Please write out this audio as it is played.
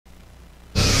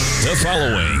The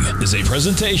following is a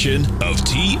presentation of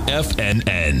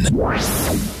TFNN.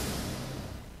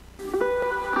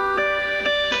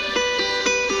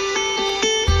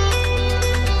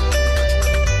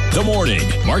 The Morning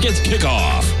Market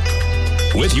Kickoff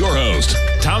with your host,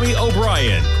 Tommy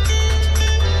O'Brien.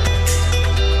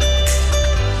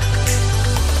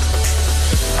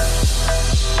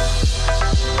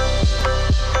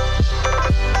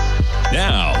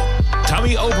 Now,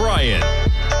 Tommy O'Brien.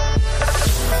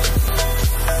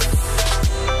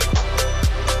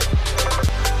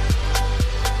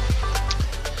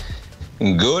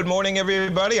 Good morning,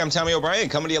 everybody. I'm Tommy O'Brien,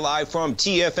 coming to you live from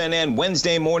TFNN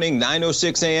Wednesday morning,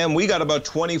 9:06 a.m. We got about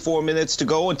 24 minutes to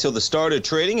go until the start of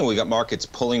trading, and we got markets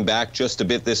pulling back just a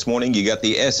bit this morning. You got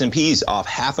the S&Ps off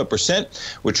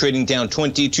 0.5%. We're trading down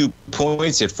 22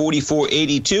 points at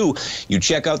 44.82. You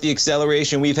check out the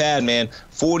acceleration we've had, man,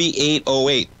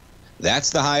 48.08.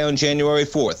 That's the high on January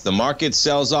 4th. The market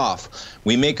sells off.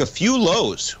 We make a few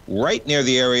lows right near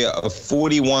the area of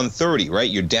 41.30, right?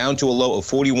 You're down to a low of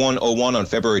 41.01 on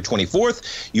February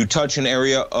 24th. You touch an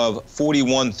area of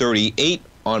 41.38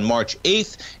 on March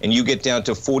 8th, and you get down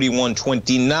to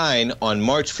 41.29 on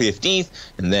March 15th.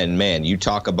 And then, man, you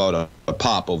talk about a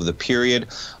pop over the period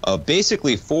of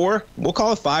basically we'll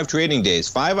call it 5 trading days,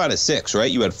 5 out of 6,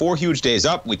 right? You had 4 huge days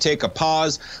up. We take a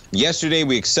pause. Yesterday,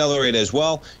 we accelerate as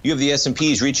well. You have the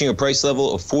S&Ps reaching a price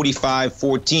level of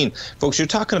 45.14. Folks, you're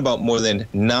talking about more than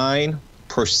 9%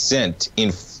 in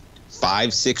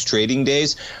 5-6 trading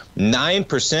days.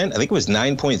 9%, I think it was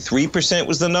 9.3%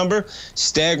 was the number.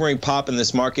 Staggering pop in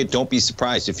this market. Don't be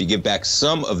surprised if you give back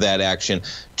some of that action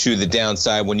to the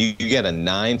downside when you get a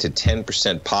 9 to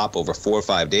 10% pop over 4 or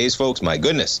 5 days, folks. My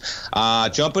goodness.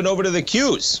 Jumping over to the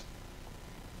Qs.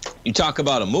 You talk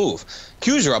about a move.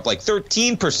 Qs are up like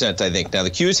 13%, I think. Now, the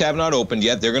Qs have not opened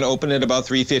yet. They're going to open at about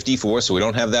 354, so we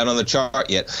don't have that on the chart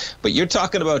yet. But you're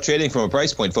talking about trading from a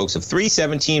price point, folks, of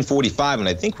 317.45, and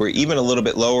I think we're even a little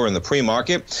bit lower in the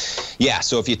pre-market. Yeah,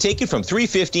 so if you take it from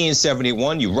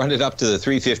 315.71, you run it up to the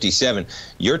 357,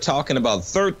 you're talking about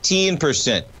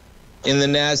 13% in the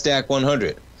NASDAQ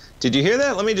 100. Did you hear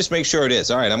that? Let me just make sure it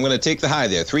is. All right, I'm going to take the high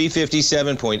there,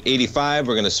 357.85.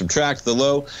 We're going to subtract the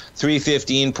low,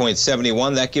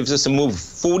 315.71. That gives us a move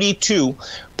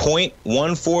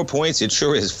 42.14 points. It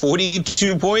sure is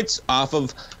 42 points off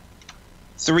of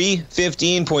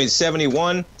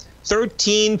 315.71.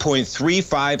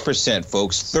 13.35%,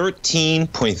 folks.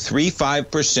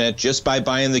 13.35% just by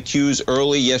buying the Qs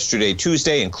early yesterday,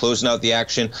 Tuesday, and closing out the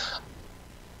action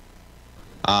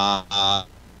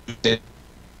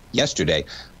yesterday.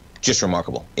 Just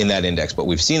remarkable in that index. But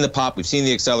we've seen the pop, we've seen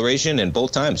the acceleration, and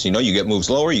both times, you get moves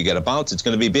lower, you get a bounce, it's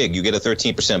going to be big. You get a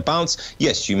 13% bounce,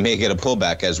 yes, you may get a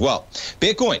pullback as well.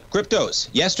 Bitcoin, cryptos,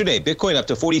 yesterday, Bitcoin up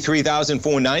to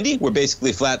 43,490. We're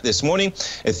basically flat this morning.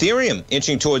 Ethereum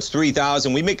inching towards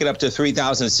 3,000. We make it up to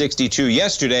 3,062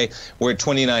 yesterday. We're at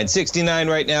 29.69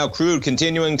 right now. Crude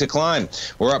continuing to climb.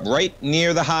 We're up right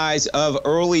near the highs of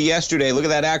early yesterday. Look at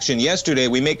that action. Yesterday,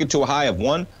 we make it to a high of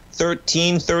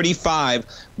 113.35.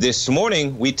 This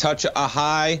morning, we touch a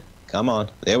high, come on,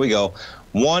 there we go,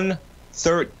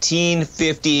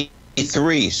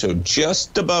 113.53. So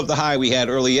just above the high we had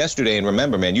early yesterday. And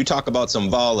remember, man, you talk about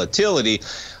some volatility.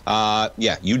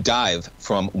 Yeah, you dive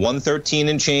from 113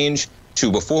 and change to,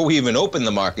 before we even opened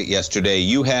the market yesterday,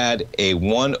 you had a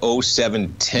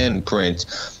 107.10 print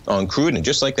on crude, and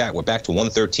just like that, we're back to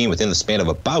 113 within the span of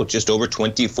about just over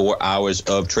 24 hours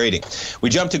of trading. We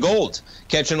jump to gold,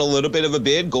 catching a little bit of a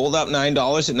bid. Gold up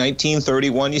 $9 at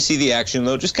 19.31. You see the action,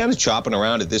 though, just kind of chopping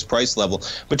around at this price level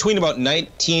between about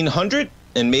 1,900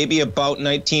 and maybe about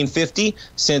 1950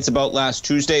 since about last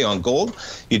Tuesday on gold.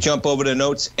 You jump over to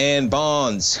notes and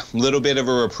bonds. A little bit of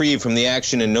a reprieve from the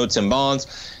action in notes and bonds.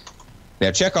 Now,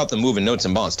 check out the move in notes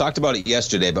and bonds. Talked about it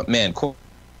yesterday, but, man, quite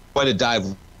a dive.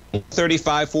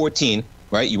 35.14,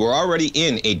 right? You were already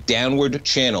in a downward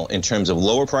channel in terms of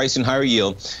lower price and higher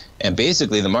yield. And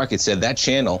basically, the market said that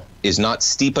channel is not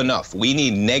steep enough. We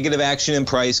need negative action in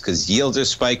price because yields are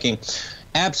spiking.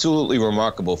 Absolutely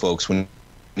remarkable, folks. When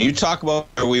you talk about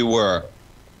where we were,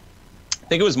 I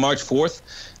think it was March 4th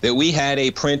that we had a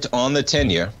print on the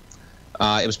 10-year.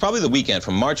 It was probably the weekend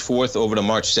from March 4th over to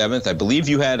March 7th. I believe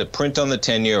you had a print on the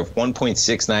 10-year of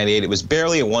 1.698. It was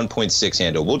barely a 1.6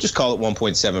 handle. We'll just call it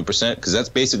 1.7% because that's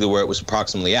basically where it was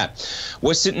approximately at.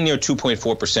 We're sitting near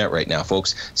 2.4% right now,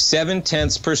 folks.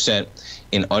 0.7%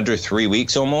 in under 3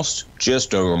 weeks almost.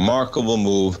 Just a remarkable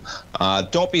move.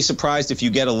 Don't be surprised if you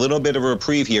get a little bit of a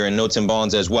reprieve here in notes and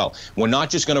bonds as well. We're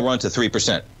not just going to run to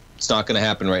 3%. It's not going to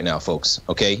happen right now, folks,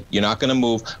 okay? You're not going to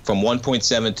move from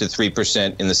 1.7 to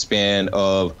 3% in the span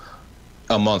of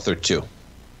a month or two.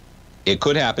 It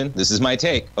could happen. This is my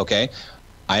take, okay?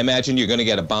 I imagine you're going to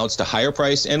get a bounce to higher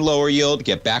price and lower yield,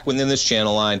 get back within this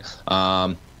channel line.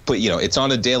 But, it's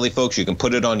on a daily, folks. You can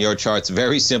put it on your charts.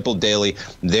 Very simple daily.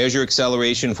 There's your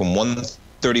acceleration from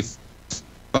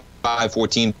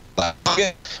 135.14.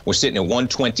 We're sitting at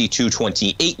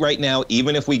 122.28 right now.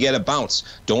 Even if we get a bounce,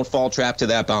 don't fall trap to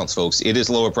that bounce, folks. It is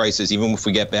lower prices. Even if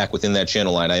we get back within that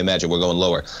channel line, I imagine we're going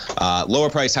lower. Lower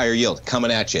price, higher yield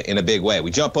coming at you in a big way.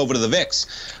 We jump over to the VIX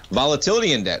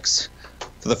Volatility Index.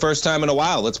 For the first time in a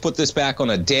while, let's put this back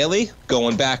on a daily.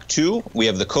 Going back to, we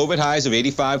have the COVID highs of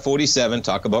 85.47.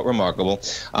 Talk about remarkable.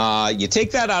 You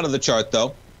take that out of the chart,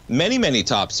 though. Many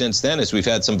tops since then, as we've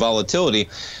had some volatility.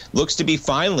 Looks to be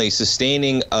finally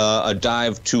sustaining a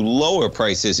dive to lower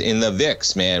prices in the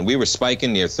VIX, man. We were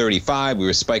spiking near 35. We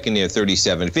were spiking near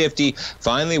 37.50.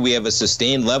 Finally, we have a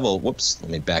sustained level. Whoops, let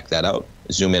me back that out.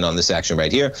 Zoom in on this action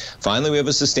right here. Finally, we have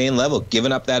a sustained level,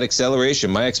 giving up that acceleration.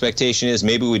 My expectation is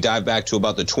maybe we dive back to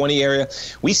about the 20 area.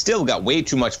 We still got way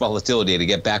too much volatility to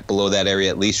get back below that area,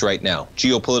 at least right now.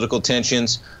 Geopolitical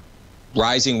tensions,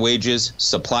 rising wages,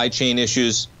 supply chain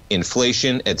issues,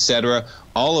 inflation, etc.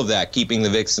 All of that keeping the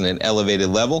VIX in an elevated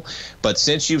level. But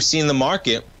since you've seen the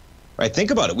market, right,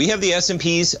 think about it. We have the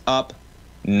S&Ps up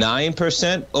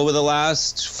 9% over the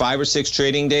last 5 or 6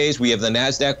 trading days. We have the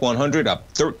NASDAQ 100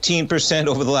 up 13%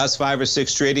 over the last 5 or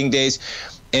 6 trading days.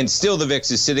 And still the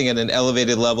VIX is sitting at an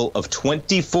elevated level of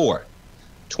 24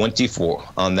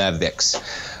 on that VIX.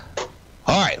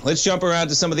 All right, let's jump around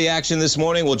to some of the action this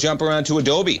morning. We'll jump around to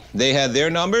Adobe. They had their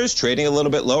numbers trading a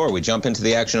little bit lower. We jump into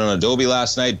the action on Adobe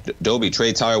last night. Adobe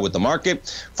trades higher with the market.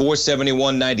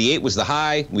 471.98 was the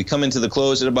high. We come into the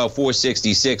close at about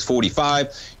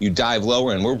 466.45. You dive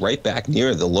lower, and we're right back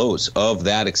near the lows of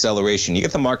that acceleration. You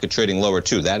get the market trading lower,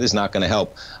 too. That is not going to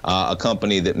help a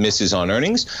company that misses on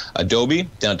earnings. Adobe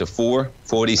down to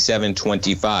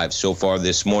 447.25 so far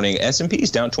this morning.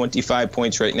 S&P's down 25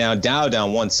 points right now. Dow down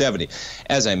 170.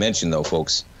 As I mentioned, though,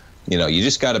 folks, you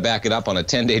just got to back it up on a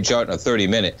 10-day chart and a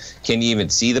 30-minute. Can you even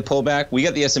see the pullback? We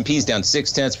got the S&Ps down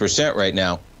 0.6% right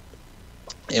now,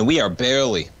 and we are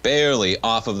barely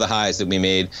off of the highs that we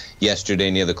made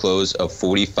yesterday near the close of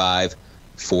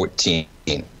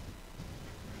 45.14.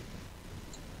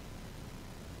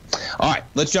 All right,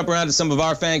 let's jump around to some of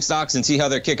our FANG stocks and see how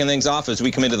they're kicking things off as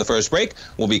we come into the first break.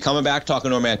 We'll be coming back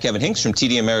talking to our man Kevin Hincks from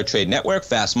TD Ameritrade Network,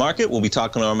 Fast Market. We'll be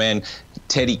talking to our man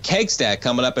Teddy Kegstad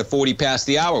coming up at 40 past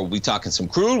the hour. We'll be talking some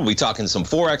crude. We'll be talking some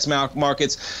Forex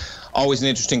markets. Always an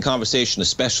interesting conversation,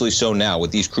 especially so now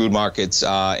with these crude markets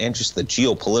and just the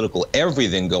geopolitical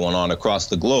everything going on across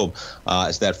the globe.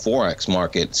 Is that Forex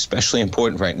market especially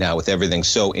important right now with everything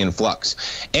so in flux.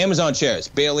 Amazon shares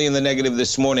barely in the negative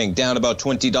this morning, down about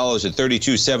 $20 at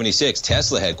 32.76.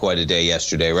 Tesla had quite a day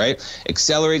yesterday, right?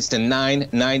 Accelerates to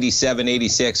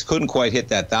 997.86. Couldn't quite hit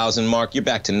that 1,000 mark. You're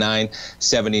back to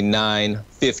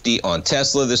 979.50 on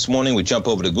Tesla this morning. We jump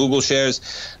over to Google shares.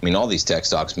 I mean, all these tech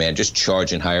stocks, man, just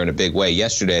charging higher in a big way.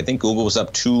 Yesterday, I think Google was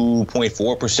up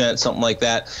 2.4%, something like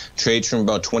that. Trades from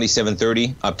about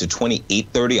 27.30 up to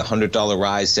 28.30, $100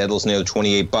 rise, settles near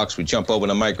 $28. We jump over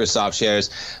to Microsoft shares.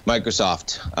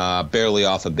 Microsoft barely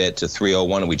off a bit to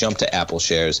 301, and we jump to Apple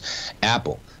shares.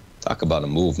 Apple, talk about a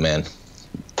move, man.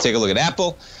 Take a look at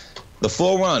Apple. The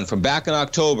full run from back in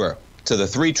October to the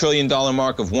 $3 trillion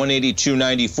mark of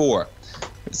 182.94.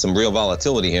 Some real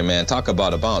volatility here, man. Talk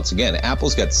about a bounce. Again,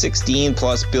 Apple's got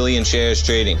 16+ billion shares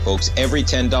trading, folks. Every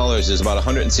 $10 is about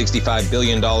 $165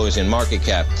 billion in market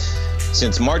cap.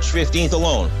 Since March 15th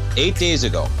alone, 8 days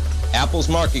ago, Apple's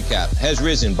market cap has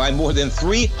risen by more than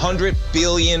 $300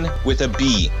 billion with a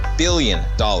B, billion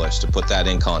dollars, to put that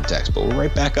in context. But we're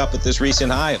right back up at this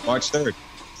recent high of March 3rd.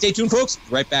 Stay tuned, folks.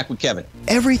 Right back with Kevin.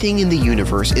 Everything in the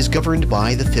universe is governed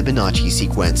by the Fibonacci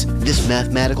sequence. This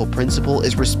mathematical principle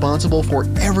is responsible for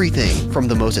everything from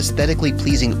the most aesthetically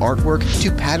pleasing artwork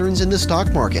to patterns in the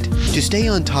stock market. To stay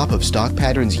on top of stock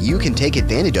patterns you can take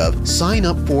advantage of, sign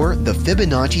up for the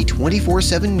Fibonacci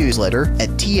 24/7 newsletter at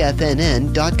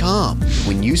TFNN.com.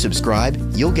 When you subscribe,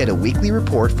 you'll get a weekly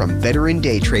report from veteran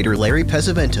day trader Larry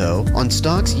Pesavento on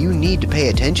stocks you need to pay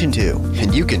attention to.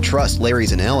 And you can trust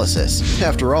Larry's analysis.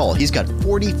 After all, he's got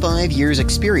 45 years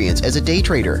experience as a day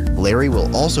trader. Larry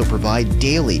will also provide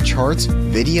daily charts,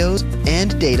 videos,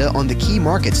 and data on the key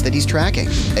markets that he's tracking.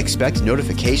 Expect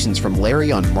notifications from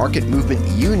Larry on market movement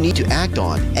you need to act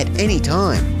on at any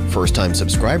time. First-time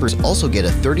subscribers also get a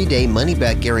 30-day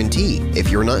money-back guarantee. If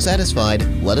you're not satisfied,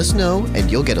 let us know and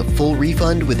you'll get a full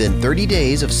refund within 30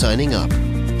 days of signing up.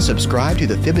 Subscribe to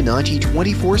the Fibonacci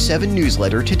 24/7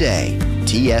 newsletter today.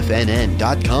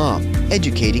 TFNN.com,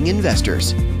 educating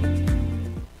investors.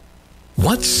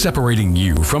 What's separating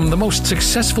you from the most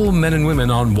successful men and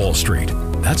women on Wall Street?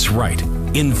 That's right,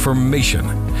 information.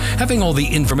 Having all the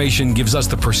information gives us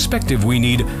the perspective we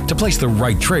need to place the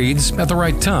right trades at the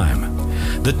right time.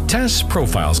 The TAS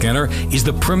Profile Scanner is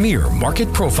the premier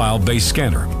market profile-based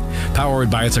scanner.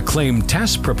 Powered by its acclaimed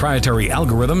TAS proprietary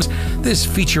algorithms, this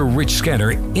feature-rich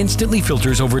scanner instantly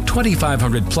filters over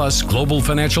 2,500 plus global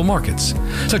financial markets,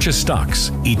 such as stocks,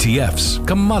 ETFs,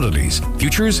 commodities,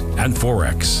 futures, and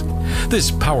Forex.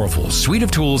 This powerful suite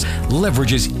of tools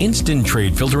leverages instant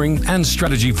trade filtering and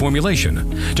strategy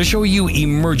formulation to show you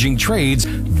emerging trades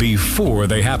before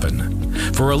they happen.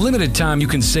 For a limited time, you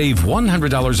can save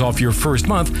 $100 off your first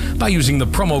month by using the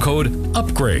promo code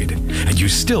UPGRADE, and you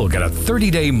still get a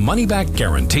 30-day money-back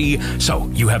guarantee, so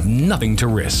you have nothing to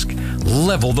risk.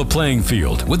 Level the playing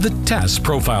field with the TAS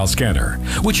Profile Scanner,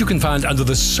 which you can find under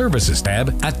the Services tab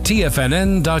at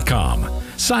TFNN.com.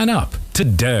 Sign up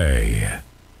today.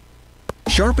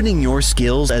 Sharpening your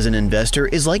skills as an investor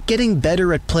is like getting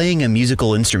better at playing a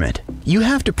musical instrument. You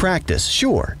have to practice,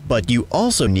 sure, but you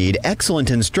also need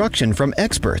excellent instruction from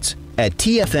experts. At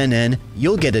TFNN,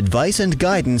 you'll get advice and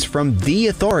guidance from the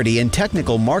authority in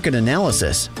technical market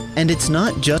analysis. And it's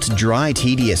not just dry,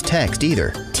 tedious text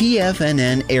either.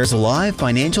 TFNN airs live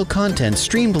financial content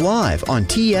streamed live on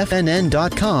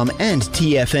TFNN.com and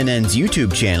TFNN's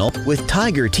YouTube channel with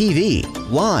Tiger TV,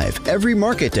 live every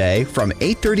market day from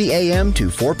 8:30 a.m. to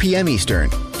 4 p.m. Eastern,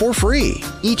 for free.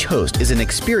 Each host is an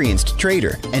experienced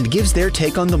trader and gives their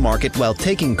take on the market while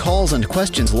taking calls and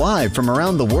questions live from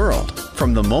around the world.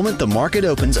 From the moment the market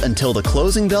opens until the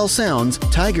closing bell sounds,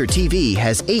 Tiger TV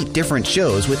has 8 different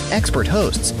shows with expert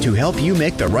hosts to help you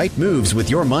make the right moves with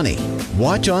your money.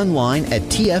 Watch online at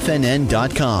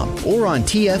TFNN.com or on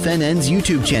TFNN's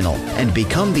YouTube channel and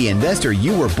become the investor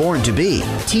you were born to be.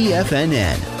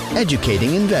 TFNN,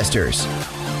 educating investors.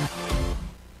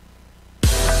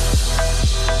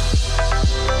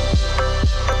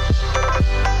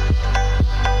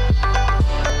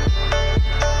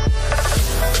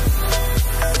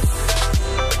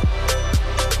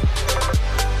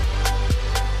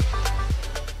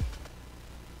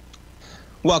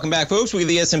 Welcome back, folks. We have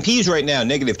the S&Ps right now,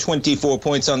 negative 24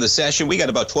 points on the session. We got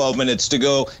about 12 minutes to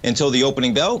go until the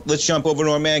opening bell. Let's jump over to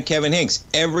our man, Kevin Hincks.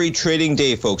 Every trading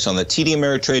day, folks, on the TD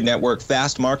Ameritrade Network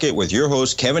Fast Market with your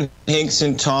hosts, Kevin Hincks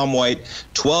and Tom White,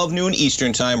 12 noon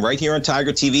Eastern time, right here on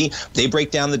Tiger TV. They break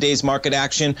down the day's market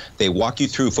action. They walk you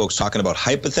through, folks, talking about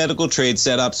hypothetical trade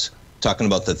setups, talking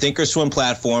about the Thinkorswim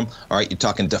platform. All right, you're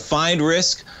talking defined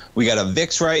risk. We got a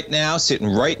VIX right now sitting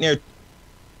right near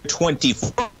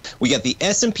 24. We got the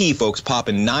S&P, folks,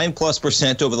 popping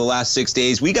 9+% over the last 6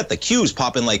 days. We got the Qs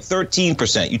popping like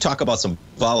 13%. You talk about some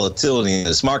volatility in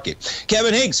this market.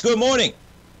 Kevin Hincks, good morning.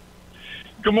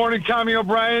 Good morning, Tommy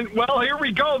O'Brien. Well, here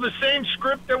we go. The same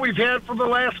script that we've had for the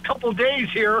last couple days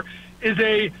here is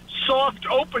a soft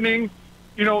opening.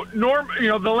 The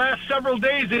last several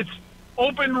days it's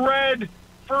opened red,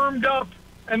 firmed up,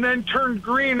 and then turned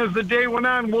green as the day went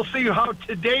on. We'll see how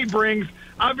today brings.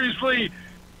 Obviously,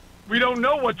 we don't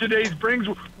know what today's brings.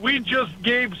 We just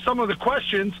gave some of the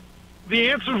questions. The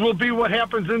answers will be what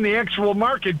happens in the actual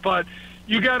market. But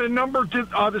you got a number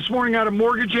this morning out of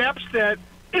mortgage apps that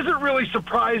isn't really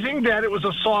surprising that it was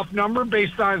a soft number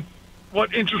based on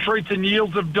what interest rates and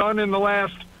yields have done in the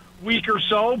last week or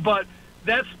so. But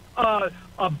that's a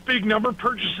big number.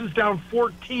 Purchases down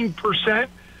 14%.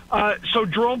 So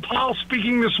Jerome Powell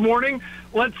speaking this morning.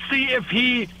 Let's see if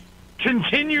he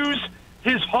continues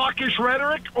his hawkish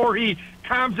rhetoric or he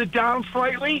calms it down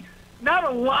slightly. Not a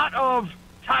lot of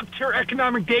top-tier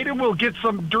economic data. We'll get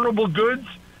some durable goods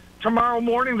tomorrow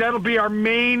morning. That'll be our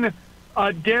main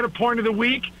data point of the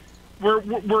week.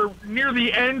 We're near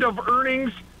the end of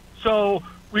earnings, so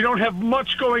we don't have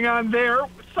much going on there.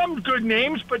 Some good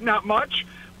names, but not much.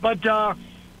 But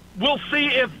we'll see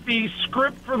if the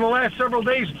script for the last several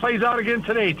days plays out again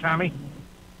today, Tommy.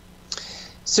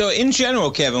 So in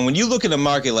general, Kevin, when you look at a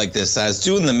market like this, I was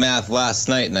doing the math last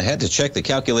night, and I had to check the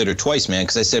calculator twice, man,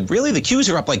 because I said, really, the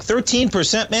Qs are up like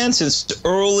 13%, man, since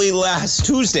early last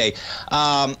Tuesday.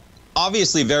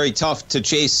 Obviously very tough to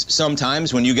chase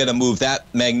sometimes when you get a move that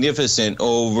magnificent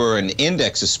over an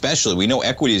index especially. We know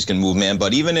equities can move, man,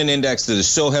 but even an index that is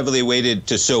so heavily weighted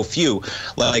to so few,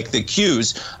 like the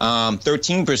Qs,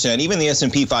 13%, even the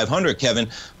S&P 500, Kevin,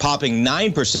 popping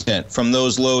 9% from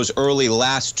those lows early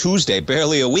last Tuesday,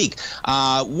 barely a week.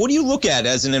 What do you look at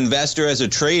as an investor, as a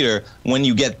trader, when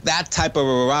you get that type of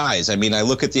a rise? I mean, I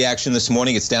look at the action this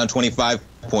morning, it's down 25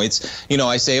 points,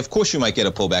 I say, of course you might get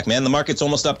a pullback, man. The market's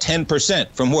almost up 10%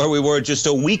 from where we were just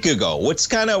a week ago. What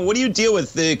do you deal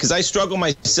with? Because I struggle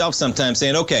myself sometimes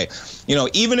saying, okay,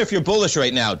 even if you're bullish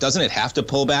right now, doesn't it have to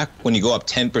pull back when you go up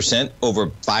 10% over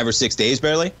 5 or 6 days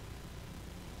barely?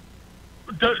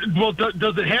 Does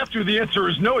it have to? The answer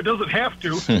is no, it doesn't have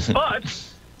to. But,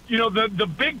 the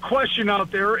big question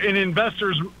out there in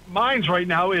investors' minds right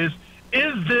now is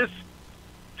this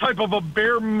type of a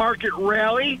bear market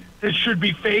rally that should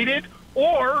be faded?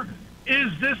 Or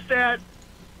is this that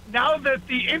now that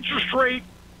the interest rate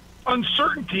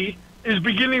uncertainty is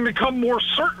beginning to come more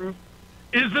certain,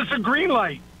 is this a green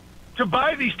light to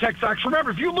buy these tech stocks?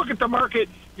 Remember, if you look at the market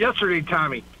yesterday,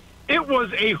 Tommy, it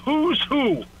was a who's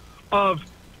who of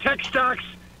tech stocks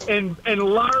and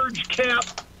large cap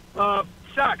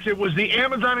stocks. It was the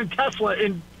Amazon and Tesla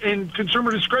in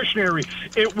consumer discretionary.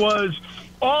 It was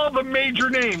all the major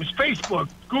names, Facebook,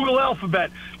 Google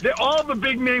Alphabet. All the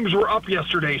big names were up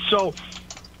yesterday. So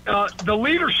the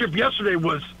leadership yesterday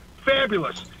was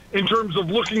fabulous in terms of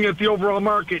looking at the overall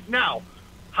market. Now,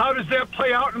 how does that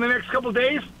play out in the next couple of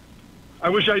days? I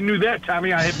wish I knew that,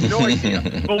 Tommy. I have no idea.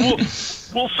 But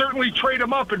we'll certainly trade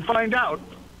them up and find out.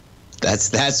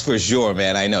 That's for sure,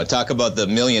 man. I know. Talk about the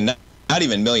million, not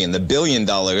even million, the $1 billion,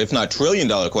 if not $1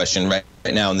 trillion question right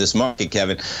now in this market,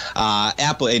 Kevin.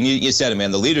 Apple, and you said it, man,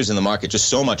 the leaders in the market, just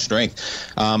so much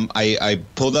strength. I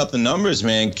pulled up the numbers,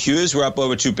 man. Qs were up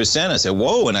over 2%. I said,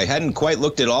 whoa, and I hadn't quite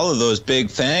looked at all of those big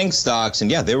FANG stocks,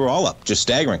 and yeah, they were all up, just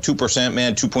staggering. 2%,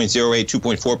 man, 2.08,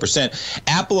 2.4%.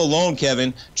 Apple alone,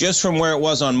 Kevin, just from where it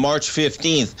was on March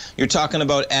 15th, you're talking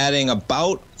about adding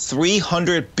about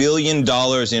 $300 billion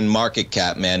in market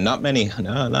cap, man. Not many,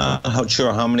 not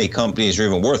sure how many companies are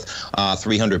even worth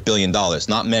 $300 billion.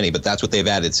 Not many, but that's what they've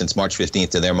added since March 15th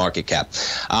to their market cap.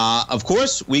 Of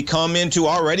course, we come into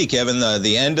already, Kevin,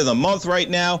 the end of the month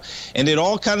right now, and it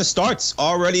all kind of starts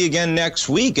already again next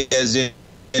week, as in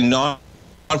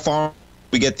non-farm.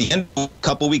 We get the end. A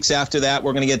couple weeks after that,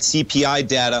 we're going to get CPI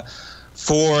data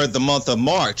for the month of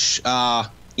March.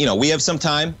 We have some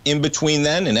time in between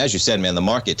then. And as you said, man, the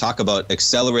market, talk about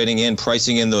accelerating in,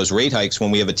 pricing in those rate hikes when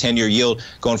we have a 10-year yield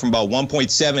going from about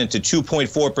 1.7 to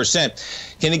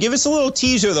 2.4%. Can you give us a little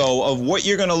teaser, though, of what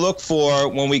you're going to look for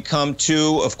when we come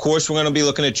to, of course, we're going to be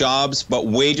looking at jobs, but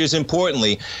wages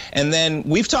importantly. And then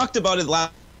we've talked about it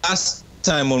last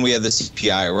time when we had the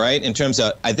CPI, right? In terms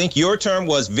of, I think your term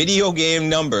was video game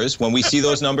numbers when we see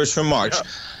those numbers from March. Yeah.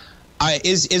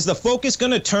 Is the focus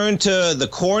going to turn to the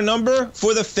core number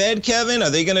for the Fed, Kevin?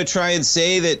 Are they going to try and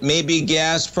say that maybe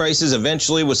gas prices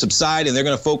eventually will subside and they're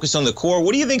going to focus on the core?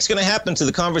 What do you think is going to happen to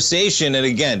the conversation? And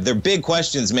again, they're big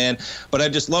questions, man, but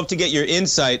I'd just love to get your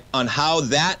insight on how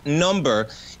that number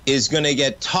is going to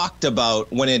get talked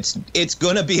about when it's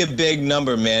going to be a big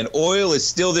number, man. Oil is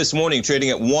still this morning trading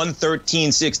at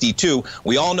 $113.62.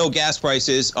 We all know gas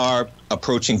prices are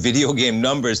approaching video game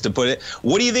numbers, to put it.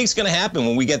 What do you think is going to happen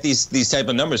when we get these type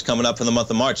of numbers coming up for the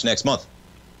month of March next month?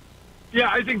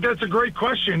 Yeah, I think that's a great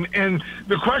question. And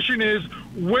the question is,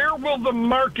 where will the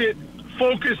market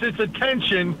focus its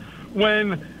attention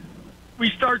when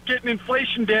we start getting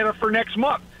inflation data for next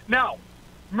month? Now,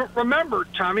 remember,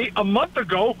 Tommy, a month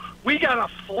ago, we got a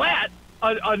flat,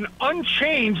 an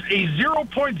unchanged, a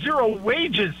 0.0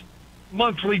 wages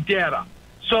monthly data.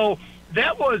 So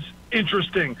that was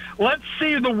interesting. Let's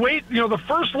see the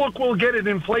first look we'll get at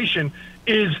inflation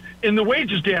is in the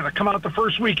wages data, come out the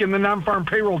first week in the non-farm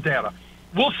payroll data.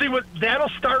 We'll see that'll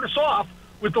start us off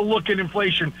with a look at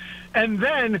inflation. And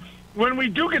then when we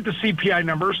do get the CPI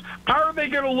numbers, are they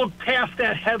going to look past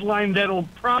that headline that'll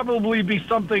probably be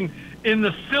something in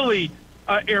the silly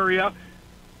area?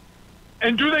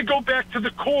 And do they go back to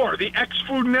the core, the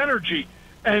ex-food and energy,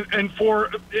 and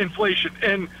for inflation?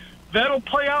 And that'll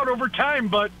play out over time,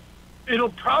 but it'll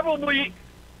probably,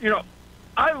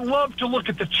 I love to look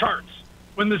at the charts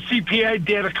when the CPI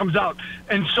data comes out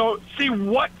and so see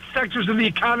what sectors of the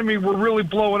economy were really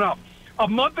blowing up. A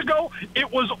month ago, it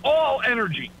was all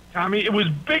energy, Tommy. It was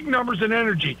big numbers in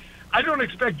energy. I don't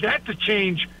expect that to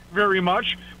change very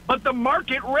much, but the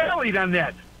market rallied on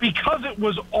that because it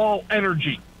was all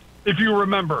energy, if you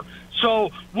remember.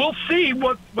 So we'll see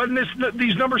when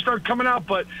these numbers start coming out,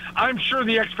 but I'm sure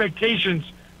the expectations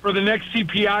for the next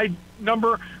CPI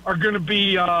number are going to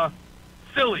be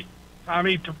silly,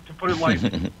 Tommy, to put it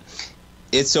lightly.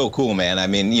 It's so cool, man. I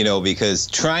mean, because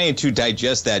trying to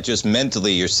digest that just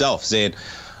mentally yourself, saying,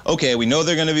 okay, we know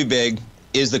they're going to be big.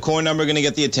 Is the core number going to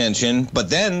get the attention? But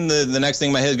then the next thing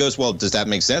in my head goes, well, does that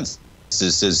make sense?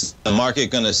 Is the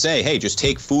market going to say, hey, just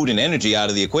take food and energy out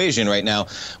of the equation right now,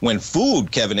 when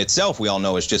food, Kevin, itself, we all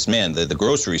know is just, man, the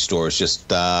grocery store is just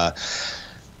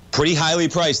pretty highly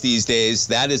priced these days.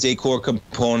 That is a core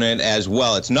component as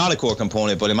well. It's not a core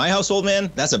component, but in my household,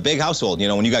 man, that's a big household,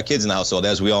 when you got kids in the household,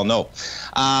 as we all know.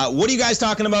 What are you guys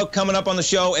talking about coming up on the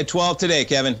show at 12 today,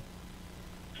 Kevin?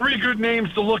 3 good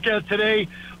names to look at today.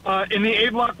 In the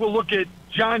A block, we'll look at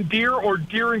John Deere, or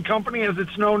Deere & Company as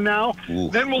it's known now. Ooh.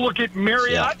 Then we'll look at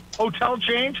Marriott hotel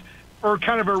change for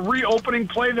kind of a reopening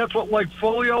play. That's what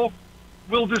Folio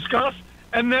will discuss.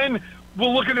 And then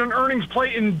we'll look at an earnings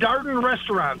play in Darden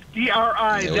Restaurants, DRI.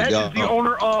 That is the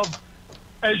owner of,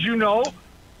 as you know,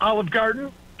 Olive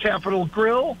Garden, Capitol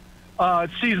Grill,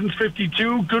 Seasons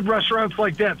 52, good restaurants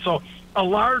like that. So a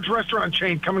large restaurant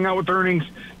chain coming out with earnings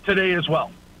today as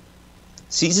well.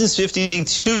 Seasons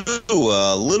 52,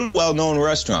 a little well-known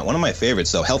restaurant. One of my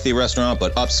favorites, though. Healthy restaurant,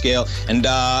 but upscale. And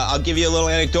I'll give you a little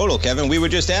anecdotal, Kevin. We were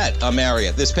just at a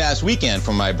Marriott this past weekend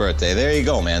for my birthday. There you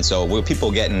go, man. So we're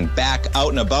people getting back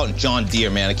out and about. And John Deere,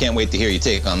 man, I can't wait to hear your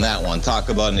take on that one. Talk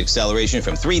about an acceleration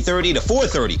from 3:30 to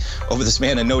 4:30 over the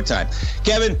span of no time.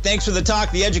 Kevin, thanks for the talk,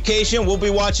 the education. We'll be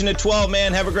watching at 12,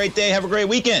 man. Have a great day. Have a great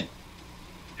weekend.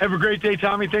 Have a great day,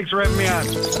 Tommy. Thanks for having me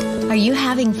on. Are you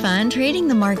having fun trading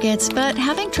the markets, but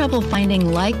having trouble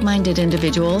finding like-minded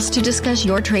individuals to discuss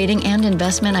your trading and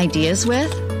investment ideas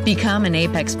with? Become an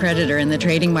apex predator in the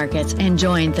trading markets and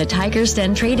join the Tiger's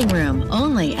Den Trading Room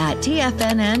only at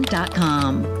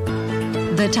TFNN.com.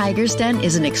 The Tiger's Den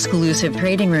is an exclusive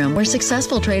trading room where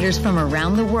successful traders from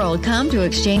around the world come to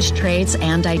exchange trades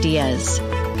and ideas.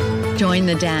 Join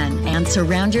the den and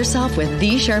surround yourself with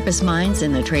the sharpest minds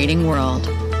in the trading world.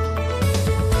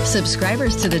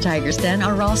 Subscribers to the Tiger's Den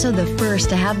are also the first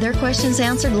to have their questions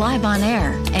answered live on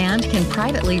air and can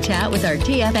privately chat with our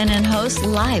TFNN hosts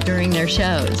live during their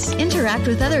shows. Interact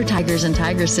with other Tigers and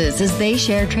Tigresses as they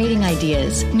share trading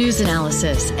ideas, news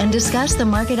analysis, and discuss the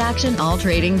market action all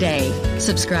trading day.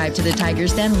 Subscribe to the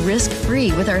Tiger's Den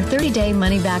risk-free with our 30-day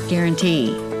money-back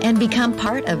guarantee and become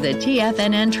part of the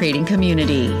TFNN trading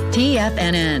community.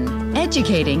 TFNN,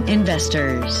 educating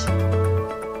investors.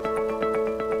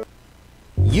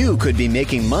 You could be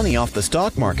making money off the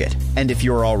stock market. And if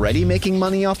you're already making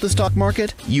money off the stock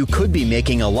market, you could be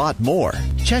making a lot more.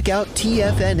 Check out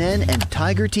TFNN and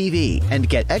Tiger TV and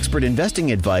get expert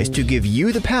investing advice to give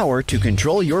you the power to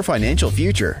control your financial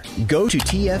future. Go to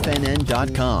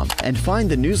TFNN.com and find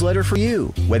the newsletter for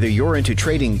you. Whether you're into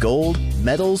trading gold,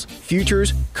 metals,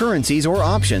 futures, currencies, or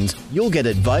options, you'll get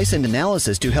advice and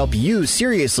analysis to help you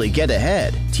seriously get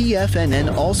ahead.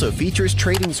 TFNN also features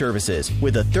trading services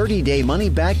with a 30-day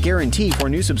money-back guarantee for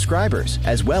new subscribers,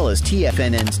 as well as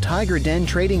TFNN's Tiger Den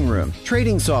Trading Room,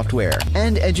 trading software,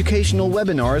 and educational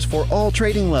webinars for all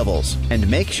trading levels. And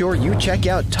make sure you check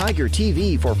out Tiger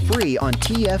TV for free on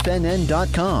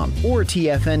TFNN.com or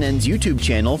TFNN's YouTube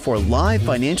channel for live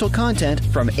financial content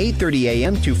from 8:30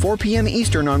 a.m. to 4 p.m.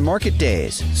 Eastern on market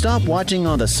days. Stop watching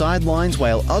on the sidelines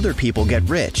while other people get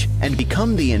rich and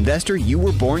become the investor you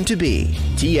were born to be.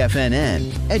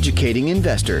 TFNN, educating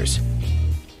investors.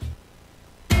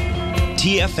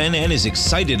 TFNN is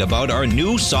excited about our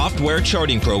new software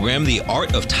charting program, The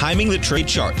Art of Timing the Trade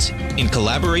Charts. In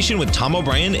collaboration with Tom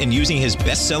O'Brien and using his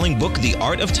best-selling book, The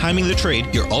Art of Timing the Trade,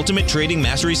 Your Ultimate Trading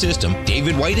Mastery System,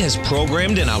 David White has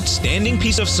programmed an outstanding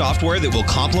piece of software that will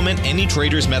complement any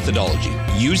trader's methodology.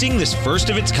 Using this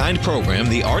first-of-its-kind program,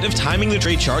 The Art of Timing the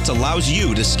Trade Charts allows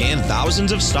you to scan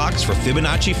thousands of stocks for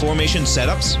Fibonacci formation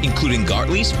setups, including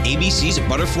Gartley's, ABC's,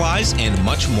 Butterflies, and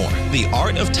much more. The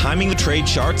Art of Timing the Trade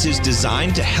Charts is designed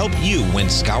to help you when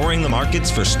scouring the markets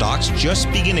for stocks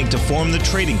just beginning to form the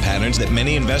trading patterns that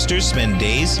many investors spend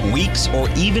days, weeks, or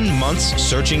even months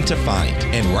searching to find.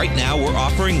 And right now, we're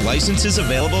offering licenses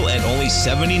available at only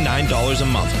 $79 a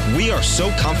month. We are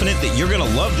so confident that you're going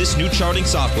to love this new charting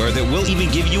software that will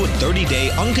even give you a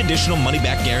 30-day unconditional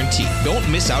money-back guarantee. Don't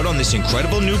miss out on this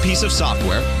incredible new piece of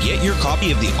software. Get your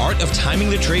copy of The Art of Timing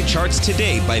the Trade Charts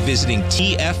today by visiting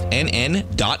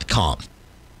TFNN.com.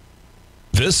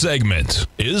 This segment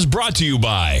is brought to you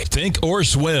by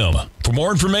Thinkorswim. For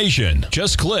more information,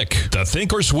 just click the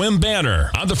Thinkorswim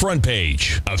banner on the front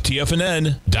page of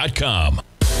TFNN.com.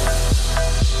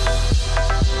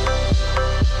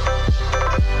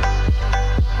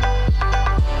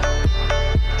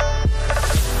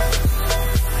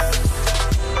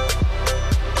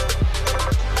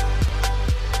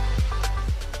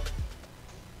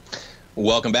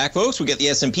 Welcome back, folks. We got the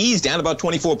S&Ps down about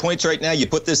 24 points right now. You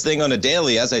put this thing on a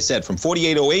daily, as I said, from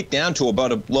 48.08 down to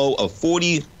about a low of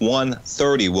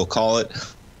 41.30, we'll call it,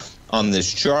 on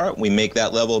this chart. We make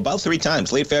that level about 3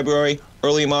 times, late February,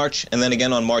 early March, and then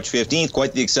again on March 15th.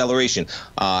 Quite the acceleration.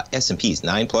 S&Ps,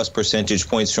 9+ percentage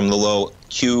points from the low.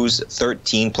 Qs,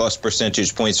 13+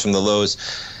 percentage points from the lows.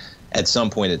 At some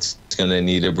point, it's going to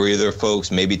need a breather,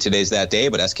 folks. Maybe today's that day,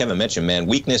 but as Kevin mentioned, man,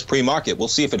 weakness pre-market. We'll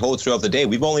see if it holds throughout the day.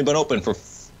 We've only been open for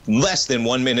less than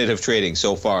 1 minute of trading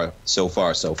so far.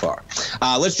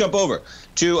 Let's jump over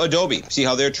to Adobe, see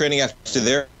how they're trading after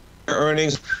their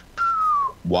earnings.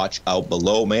 Watch out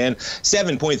below, man.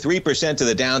 7.3% to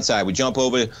the downside. We jump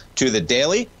over to the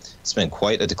daily. It's been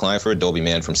quite a decline for Adobe,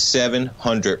 man, from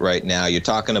 700 right now. You're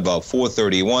talking about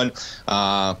 431.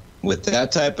 With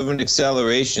that type of an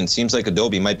acceleration, seems like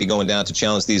Adobe might be going down to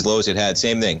challenge these lows it had.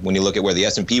 Same thing when you look at where the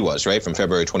S&P was, right, from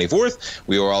February 24th.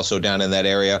 We were also down in that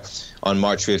area on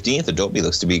March 15th. Adobe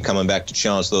looks to be coming back to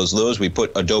challenge those lows. We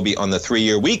put Adobe on the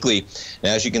 3-year weekly.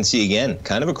 And as you can see, again,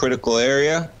 kind of a critical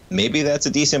area. Maybe that's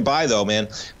a decent buy, though, man.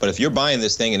 But if you're buying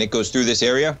this thing and it goes through this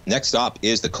area, next stop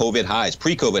is the COVID highs,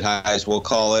 pre-COVID highs, we'll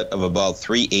call it, of about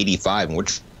 385. And we're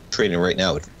trading right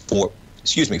now at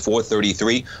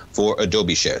 433 for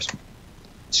Adobe shares.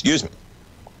 Excuse me.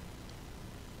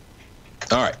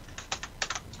 All right.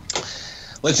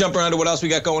 Let's jump around to what else we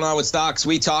got going on with stocks.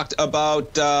 We talked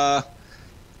about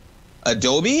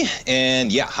Adobe,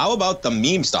 and yeah, how about the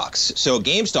meme stocks? So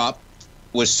GameStop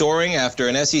was soaring after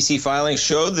an SEC filing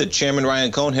showed that Chairman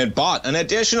Ryan Cohn had bought an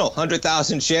additional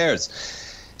 100,000 shares.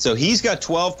 So he's got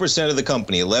 12% of the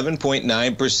company,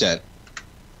 11.9%.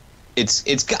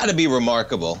 It's got to be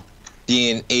remarkable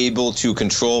being able to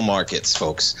control markets,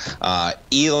 folks.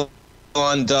 Elon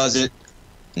does it.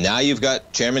 Now you've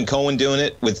got Chairman Cohen doing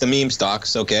it with the meme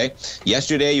stocks, okay?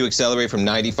 Yesterday, you accelerate from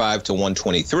 95 to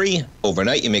 123.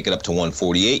 Overnight, you make it up to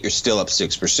 148. You're still up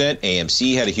 6%.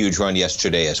 AMC had a huge run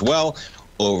yesterday as well.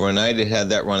 Overnight, it had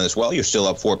that run as well. You're still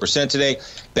up 4% today.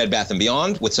 Bed Bath &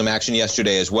 Beyond with some action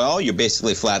yesterday as well. You're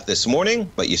basically flat this morning,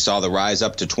 but you saw the rise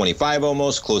up to 25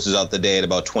 almost. Closes out the day at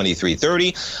about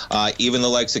 23.30. Even the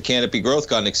likes of Canopy Growth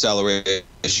got an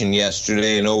acceleration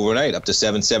yesterday and overnight up to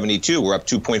 772. We're up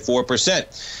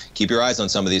 2.4%. Keep your eyes on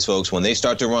some of these folks. When they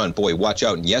start to run, boy, watch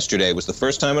out. And yesterday was the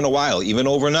first time in a while, even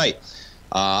overnight,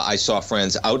 I saw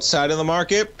friends outside of the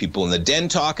market, people in the den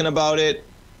talking about it.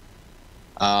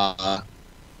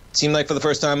 Seemed like for the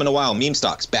first time in a while, meme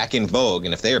stocks back in vogue.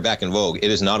 And if they are back in vogue,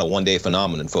 it is not a one-day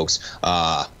phenomenon, folks.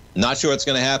 Not sure what's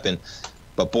going to happen.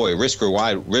 But, boy,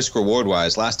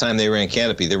 risk-reward-wise, last time they ran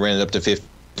Canopy, they ran it up to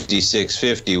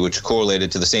 56.50, which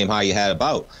correlated to the same high you had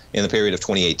about in the period of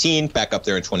 2018. Back up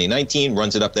there in 2019.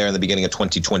 Runs it up there in the beginning of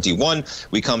 2021.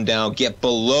 We come down, get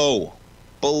below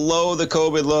the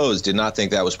COVID lows. Did not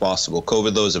think that was possible.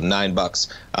 COVID lows of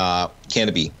 $9.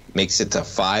 Canopy makes it to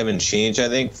 5 and change, I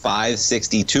think,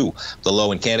 562. The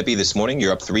low in Canopy this morning,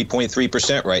 you're up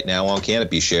 3.3% right now on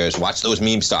Canopy shares. Watch those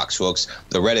meme stocks, folks.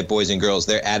 The Reddit boys and girls,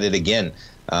 they're at it again.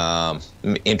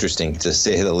 Interesting, to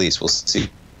say the least. We'll see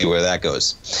where that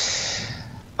goes.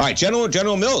 All right,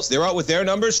 General Mills, they're out with their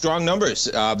numbers, strong numbers.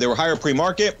 They were higher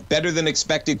pre-market, better than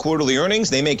expected quarterly earnings.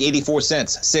 They make 84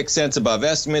 cents, 6 cents above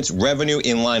estimates. Revenue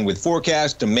in line with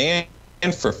forecast. Demand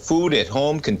for food at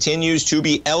home continues to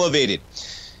be elevated.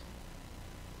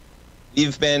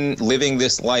 We've been living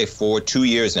this life for 2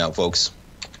 years now, folks.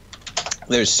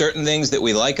 There's certain things that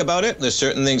we like about it. There's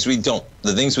certain things we don't.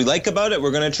 The things we like about it,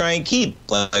 we're going to try and keep,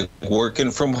 like working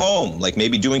from home, like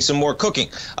maybe doing some more cooking.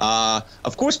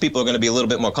 Of course, people are going to be a little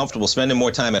bit more comfortable spending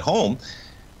more time at home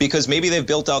because maybe they've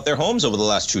built out their homes over the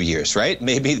last 2 years, right?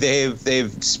 Maybe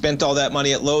they've spent all that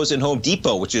money at Lowe's and Home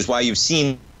Depot, which is why you've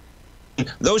seen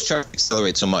those charts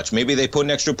accelerate so much. Maybe they put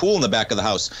an extra pool in the back of the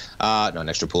house. Not an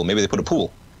extra pool. Maybe they put a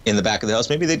pool in the back of the house.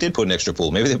 Maybe they did put an extra pool.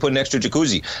 Maybe they put an extra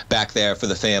jacuzzi back there for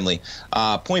the family.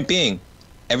 Point being,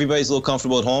 everybody's a little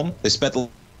comfortable at home. They spent the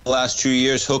last 2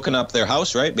 years hooking up their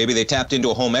house, right? Maybe they tapped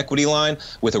into a home equity line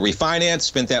with a refinance,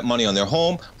 spent that money on their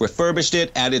home, refurbished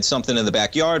it, added something in the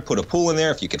backyard, put a pool in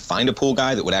there. If you could find a pool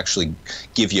guy that would actually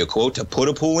give you a quote to put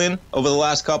a pool in over the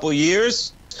last couple of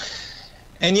years.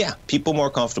 And yeah, people more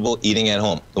comfortable eating at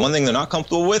home. The one thing they're not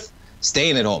comfortable with,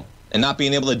 staying at home and not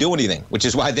being able to do anything, which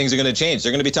is why things are going to change.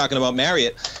 They're going to be talking about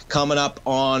Marriott coming up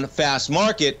on Fast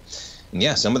Market. And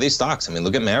yeah, some of these stocks, I mean,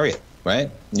 look at Marriott,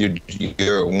 right? You're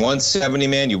 170,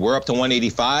 man. You were up to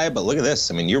 185, but look at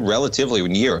this. I mean, you're relatively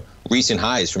near recent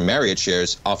highs from Marriott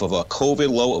shares off of a COVID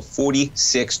low of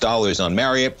 $46 on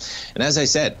Marriott. And as I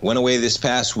said, went away this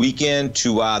past weekend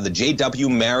to the JW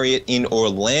Marriott in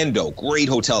Orlando. Great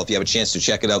hotel if you have a chance to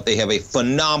check it out. They have a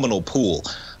phenomenal pool.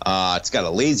 It's got a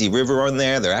lazy river on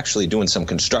there. They're actually doing some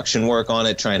construction work on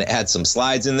it, trying to add some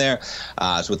slides in there.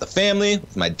 I was with the family,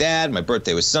 with my dad. My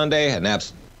birthday was Sunday. Had an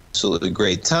absolutely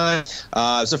great time. It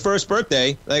was the first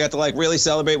birthday that I got to really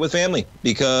celebrate with family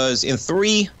because in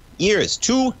 3 years,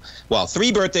 3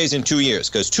 birthdays in 2 years,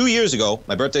 because 2 years ago,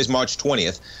 my birthday's March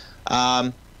 20th.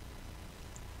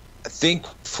 I think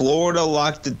Florida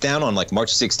locked it down on like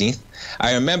March 16th.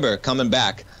 I remember coming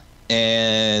back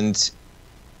and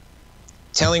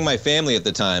telling my family at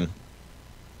the time,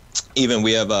 even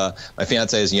we have my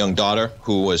fiance has a young daughter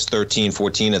who was 13,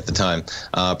 14 at the time,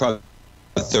 probably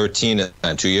 13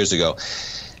 2 years ago.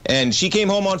 And she came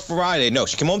home on Friday. No,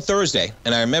 she came home Thursday.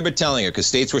 And I remember telling her, because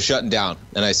states were shutting down,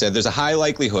 and I said, there's a high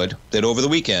likelihood that over the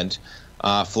weekend,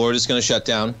 Florida's going to shut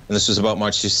down. And this was about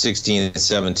March 16th and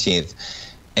 17th.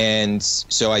 And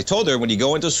so I told her, when you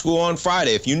go into school on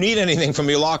Friday, if you need anything from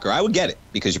your locker, I would get it,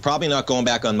 because you're probably not going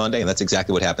back on Monday. And that's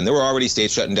exactly what happened. There were already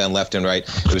states shutting down left and right.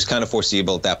 It was kind of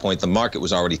foreseeable at that point. The market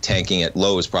was already tanking at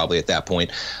lows probably at that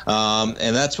point.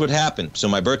 And that's what happened. So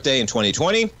my birthday in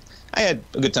 2020, I had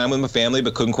a good time with my family,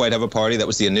 but couldn't quite have a party. That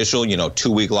was the initial,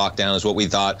 2-week lockdown is what we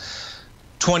thought.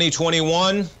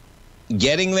 2021,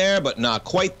 getting there, but not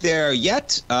quite there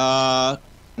yet.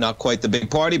 Not quite the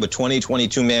big party, but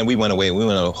 2022, man, we went away. We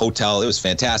went to a hotel. It was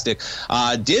fantastic.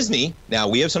 Disney. Now,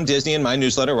 we have some Disney in my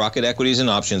newsletter, Rocket Equities and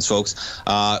Options, folks.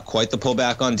 Quite the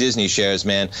pullback on Disney shares,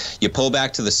 man. You pull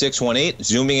back to the 618,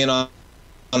 zooming in on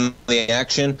the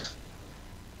action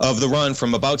of the run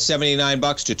from about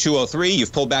 $79 to 203.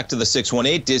 You've pulled back to the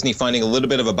 618. Disney finding a little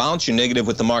bit of a bounce. You're negative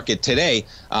with the market today.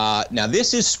 Now,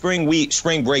 this is spring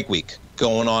break week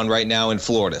going on right now in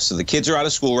Florida. So the kids are out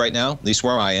of school right now, at least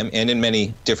where I am, and in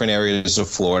many different areas of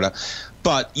Florida.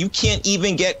 But you can't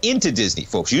even get into Disney,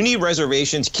 folks. You need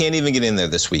reservations. Can't even get in there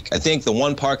this week. I think the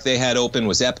one park they had open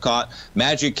was Epcot.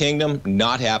 Magic Kingdom,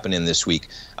 not happening this week.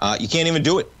 You can't even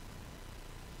do it.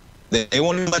 They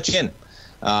won't even let you in.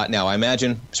 Now, I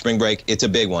imagine spring break, it's a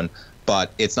big one,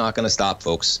 but it's not going to stop,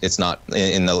 folks. It's not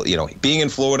in the, being in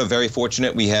Florida, very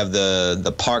fortunate. We have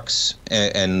the parks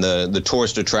and the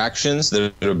tourist attractions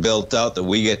that are built out that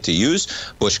we get to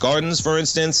use. Busch Gardens, for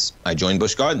instance. I joined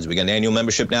Busch Gardens. We got an annual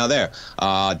membership now there.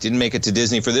 Didn't make it to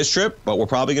Disney for this trip, but we're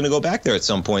probably going to go back there at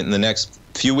some point in the next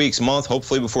few weeks, month,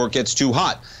 hopefully before it gets too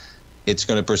hot. It's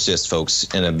going to persist, folks,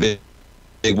 in a big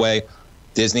way.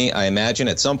 Disney, I imagine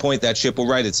at some point that ship will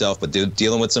right itself, but they're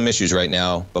dealing with some issues right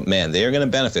now. But, man, they are going to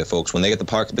benefit, folks, when they get the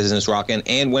park business rocking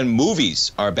and when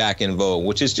movies are back in vogue,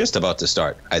 which is just about to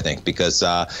start, I think, because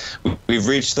we've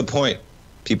reached the point.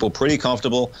 People pretty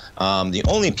comfortable. The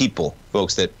only people,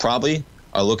 folks, that probably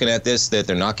are looking at this that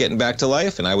they're not getting back to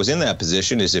life, and I was in that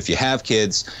position, is if you have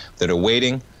kids that are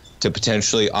waiting to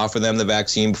potentially offer them the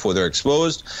vaccine before they're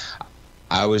exposed.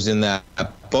 I was in that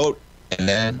boat. And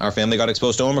then our family got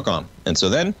exposed to Omicron. And so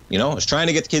then, I was trying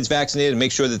to get the kids vaccinated and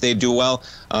make sure that they do well.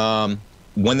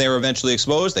 When they were eventually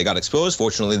exposed, they got exposed.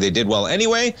 Fortunately, they did well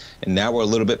anyway. And now we're a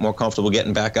little bit more comfortable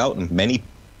getting back out. And many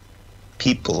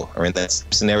people are in that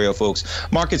scenario, folks.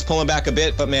 Market's pulling back a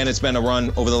bit, but, man, it's been a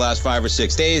run over the last 5 or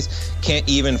 6 days. Can't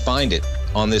even find it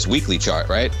on this weekly chart,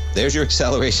 right? There's your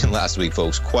acceleration last week,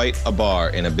 folks. Quite a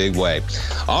bar in a big way.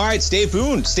 All right, stay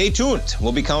tuned.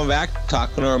 We'll be coming back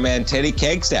talking to our man Teddy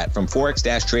Kegstad from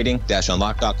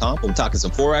forex-trading-unlock.com. We'll be talking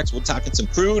some Forex. We'll be talking some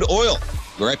crude oil.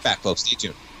 Be right back, folks. Stay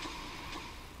tuned.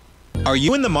 Are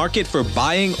you in the market for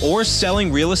buying or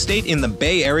selling real estate in the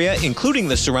Bay Area, including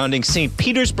the surrounding St.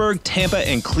 Petersburg, Tampa,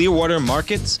 and Clearwater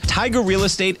markets? Tiger Real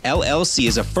Estate LLC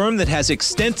is a firm that has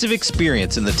extensive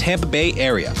experience in the Tampa Bay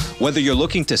area. Whether you're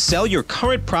looking to sell your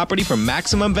current property for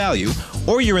maximum value,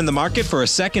 or you're in the market for a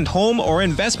second home or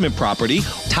investment property,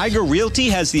 Tiger Realty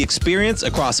has the experience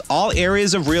across all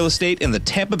areas of real estate in the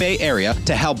Tampa Bay area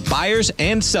to help buyers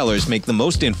and sellers make the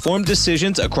most informed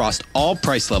decisions across all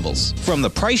price levels. From the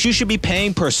price you should be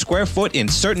paying per square foot in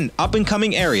certain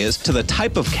up-and-coming areas to the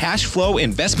type of cash flow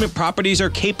investment properties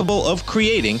are capable of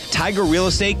creating, Tiger Real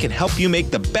Estate can help you make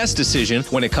the best decision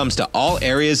when it comes to all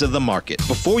areas of the market.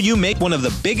 Before you make one of the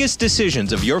biggest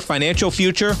decisions of your financial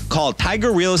future, call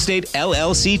Tiger Real Estate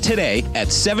LLC today at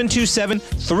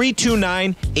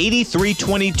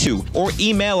 727-329-8322 or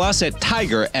email us at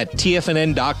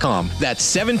tiger@tfnn.com. That's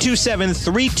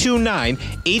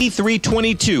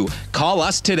 727-329-8322. Call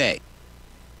us today.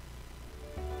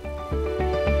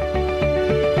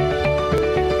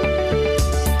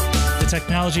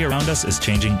 Technology around us is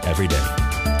changing every day.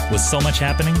 With so much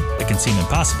happening, it can seem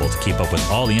impossible to keep up with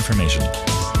all the information.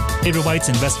 David White's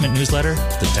investment newsletter,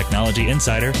 The Technology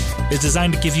Insider, is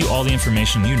designed to give you all the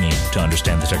information you need to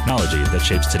understand the technology that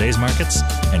shapes today's markets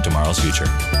and tomorrow's future.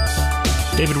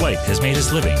 David White has made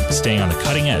his living staying on the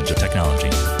cutting edge of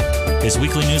technology. His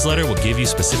weekly newsletter will give you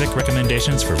specific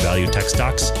recommendations for value tech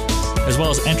stocks, as well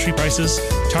as entry prices,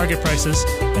 target prices,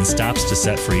 and stops to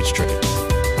set for each trade.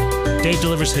 Dave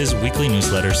delivers his weekly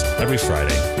newsletters every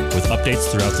Friday with updates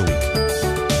throughout the week.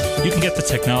 You can get the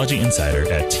Technology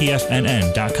Insider at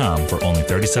TFNN.com for only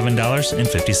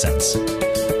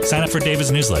 $37.50. Sign up for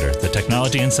David's newsletter, The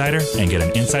Technology Insider, and get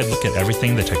an inside look at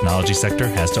everything the technology sector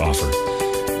has to offer.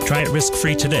 Try it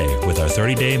risk-free today with our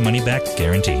 30-day money-back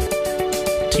guarantee.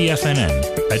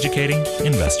 TFNN, educating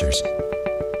investors.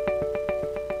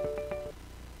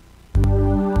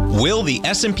 Will the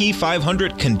S&P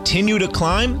 500 continue to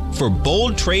climb? For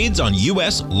bold trades on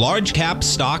U.S. large-cap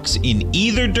stocks in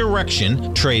either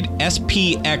direction, trade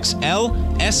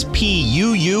SPXL,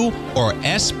 SPUU, or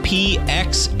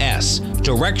SPXS.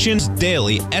 Directions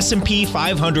Daily S&P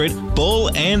 500 Bull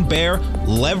and Bear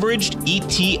Leveraged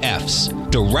ETFs.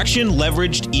 Direction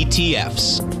Leveraged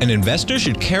ETFs. An investor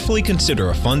should carefully consider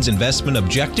a fund's investment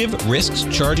objective, risks,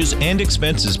 charges, and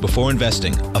expenses before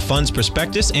investing. A fund's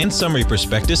prospectus and summary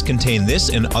prospectus contain this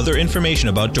and other information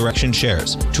about Direction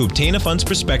shares. To obtain a fund's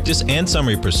prospectus and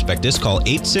summary prospectus, call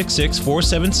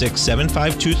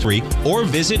 866-476-7523 or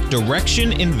visit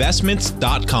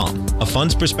directioninvestments.com. A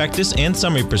fund's prospectus and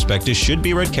summary prospectus should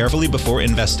be read carefully before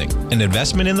investing. An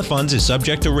investment in the funds is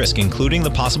subject to risk, including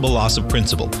the possible loss of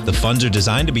principal. The funds are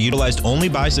designed to be utilized only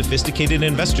by sophisticated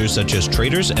investors such as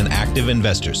traders and active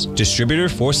investors. Distributor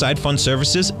Foreside Fund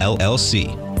Services,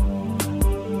 LLC.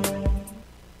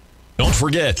 Don't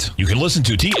forget, you can listen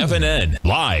to TFNN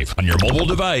live on your mobile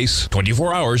device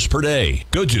 24 hours per day.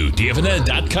 Go to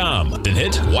TFNN.com, then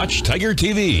hit Watch Tiger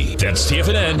TV. That's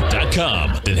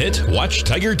TFNN.com, then hit Watch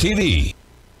Tiger TV.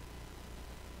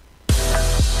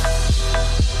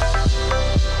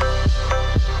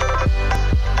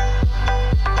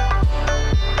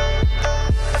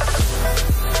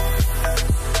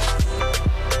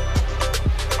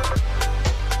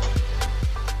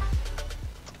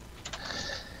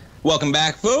 Welcome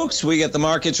back, folks. We got the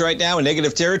markets right now in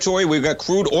negative territory. We've got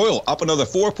crude oil up another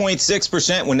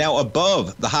 4.6%. We're now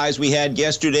above the highs we had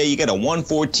yesterday. You got a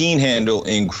 114 handle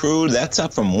in crude. That's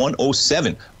up from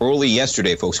 107 early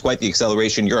yesterday, folks. Quite the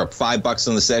acceleration. You're up $5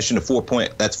 on the session to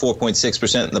that's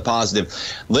 4.6% in the positive.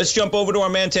 Let's jump over to our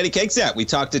man Teddy Cakesat. We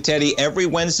talk to Teddy every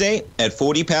Wednesday at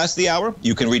 40 past the hour.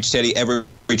 You can reach Teddy every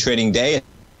trading day at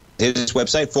his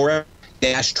website,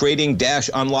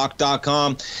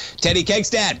 trading-unlock.com. Teddy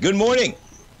Kegstad, good morning.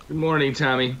 Good morning,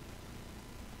 Tommy.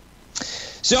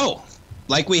 So,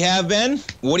 like we have been,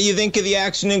 what do you think of the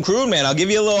action in crude, man? I'll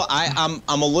give you a little. I'm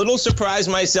a little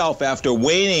surprised myself after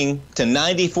waiting to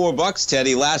 $94,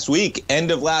 Teddy, last week,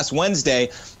 end of last Wednesday.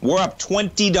 We're up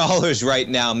 $20 right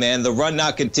now, man. The run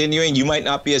not continuing. You might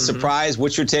not be as surprised.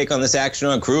 What's your take on this action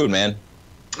on crude, man?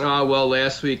 Well,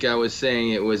 last week I was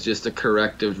saying it was just a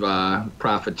corrective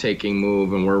profit-taking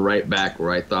move, and we're right back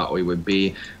where I thought we would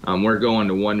be. We're going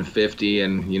to 150,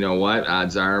 and you know what?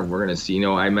 Odds are we're going to see.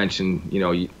 I mentioned,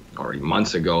 already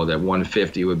months ago that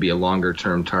 150 would be a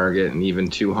longer-term target, and even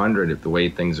 200 if the way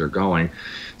things are going.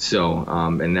 So,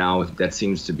 and now that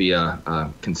seems to be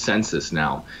a consensus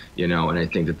now, and I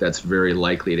think that that's very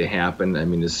likely to happen. I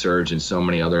mean, the surge in so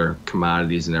many other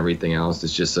commodities and everything else,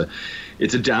 it's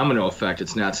a domino effect.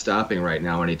 It's not stopping right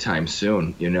now anytime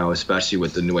soon, especially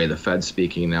with the way the Fed's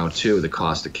speaking now, too. The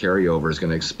cost of carryover is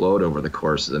going to explode over the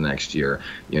course of the next year,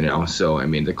 So, I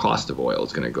mean, the cost of oil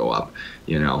is going to go up,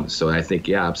 So I think,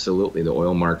 yeah, absolutely, the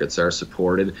oil markets are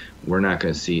supported. We're not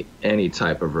going to see any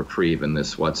type of reprieve in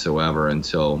this whatsoever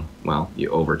until, well, you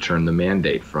overturn the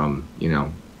mandate from,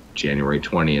 January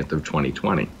 20th of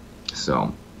 2020.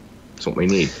 So that's what we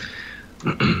need.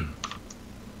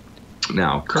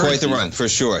 Now, quite the run for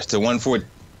sure to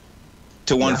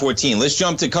 114. Let's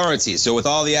jump to currencies. So with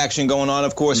all the action going on,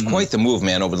 of course, quite the move,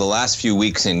 man, over the last few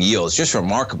weeks in yields. Just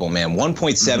remarkable, man.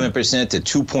 1.7% to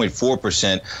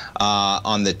 2.4%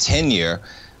 on the 10-year.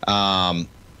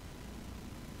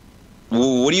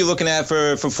 What are you looking at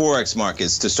for Forex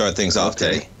markets to start things off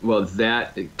today? Well,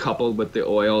 that coupled with the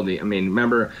oil,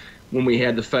 remember when we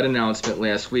had the Fed announcement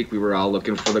last week, we were all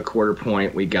looking for the quarter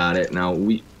point. We got it. Now,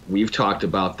 we've talked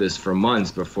about this for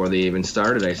months before they even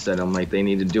started. I said, they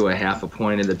need to do a half a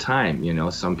point at a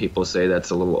time. Some people say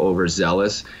that's a little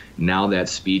overzealous. Now that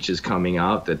speech is coming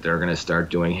out that they're going to start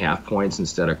doing half points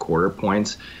instead of quarter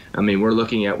points. We're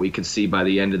looking at, we could see by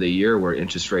the end of the year where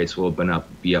interest rates will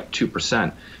be up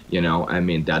 2%.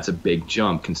 That's a big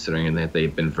jump considering that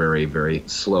they've been very, very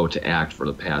slow to act for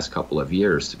the past couple of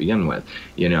years to begin with,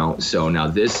 So now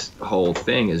this whole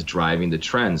thing is driving the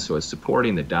trend, so it's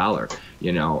supporting the dollar,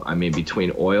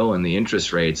 between oil and the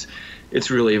interest rates, it's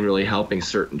really, really helping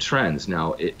certain trends.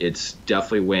 Now, it's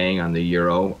definitely weighing on the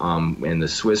euro and the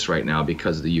Swiss right now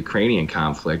because of the Ukrainian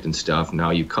conflict and stuff.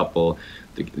 Now you couple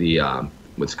the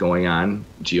what's going on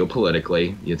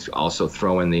geopolitically, you also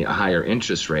throw in the higher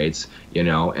interest rates,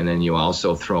 and then you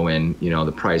also throw in,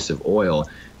 the price of oil.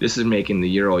 this is making the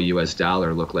euro US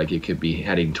dollar look like it could be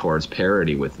heading towards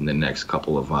parity within the next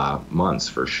couple of months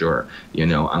for sure.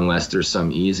 Unless there's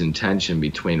some ease in tension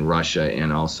between Russia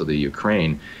and also the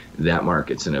Ukraine, that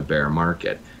market's in a bear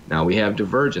market. Now we have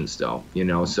divergence though,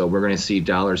 so we're going to see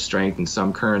dollar strength in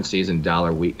some currencies and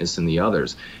dollar weakness in the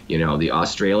others. The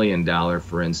Australian dollar,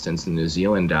 for instance, the New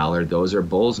Zealand dollar, those are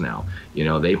bulls now.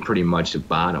 They pretty much have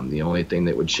bottomed. The only thing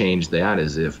that would change that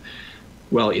is if,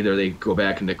 either they go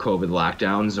back into COVID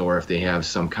lockdowns or if they have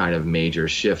some kind of major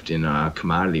shift in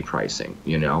commodity pricing,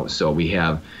 So we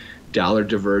have dollar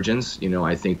divergence.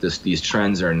 I think these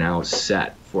trends are now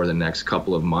set for the next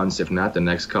couple of months, if not the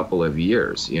next couple of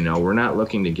years. We're not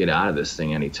looking to get out of this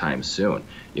thing anytime soon.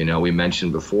 We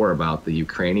mentioned before about the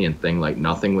Ukrainian thing, like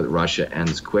nothing with Russia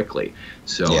ends quickly.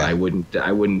 So yeah.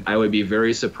 I would be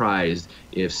very surprised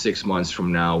if 6 months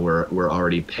from now we're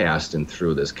already past and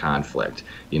through this conflict,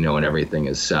 and everything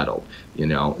is settled,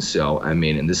 So,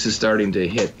 and this is starting to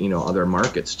hit, other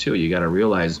markets too. You got to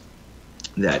realize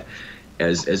that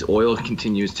as oil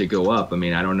continues to go up, I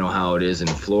don't know how it is in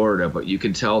Florida, but you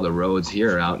can tell the roads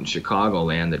here out in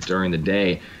Chicagoland that during the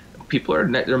day, people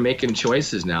they're making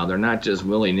choices now. They're not just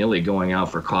willy-nilly going out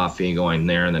for coffee and going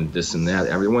there and then this and that.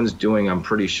 Everyone's doing, I'm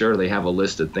pretty sure they have a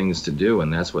list of things to do,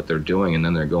 and that's what they're doing, and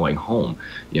then they're going home.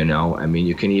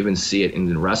 You can even see it in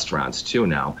the restaurants too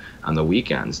now on the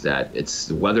weekends that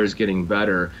the weather's getting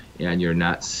better and you're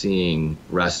not seeing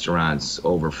restaurants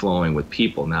overflowing with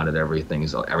people now that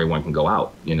everyone can go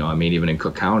out. Even in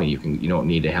Cook County, you don't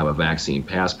need to have a vaccine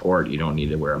passport. You don't need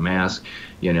to wear a mask.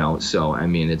 So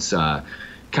it's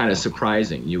kind of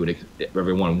surprising.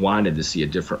 Everyone wanted to see a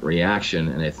different reaction,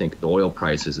 and I think the oil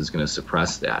prices is going to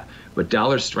suppress that. But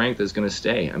dollar strength is going to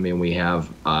stay. We have,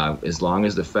 as long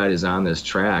as the Fed is on this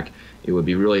track, it would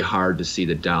be really hard to see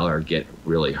the dollar get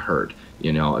really hurt,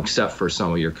 except for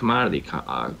some of your commodity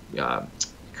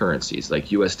currencies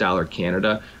like U.S. dollar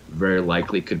Canada. Very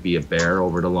likely could be a bear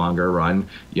over the longer run.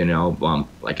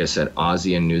 Like I said,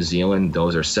 Aussie and New Zealand,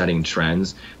 those are setting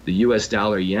trends. The U.S.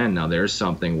 dollar yen, now there's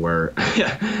something where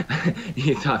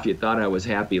if you thought I was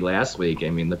happy last week,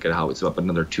 look at how it's up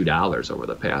another $2 over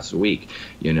the past week.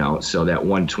 So that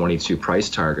 122 price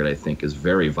target, I think, is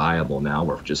very viable now.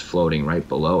 We're just floating right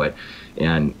below it.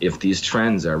 And if these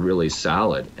trends are really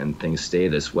solid and things stay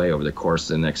this way over the course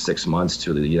of the next 6 months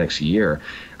to the next year,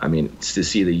 to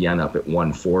see the yen up at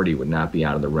 140 would not be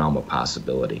out of the realm of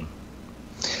possibility.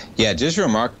 Yeah, just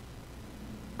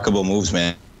remarkable moves,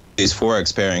 man. These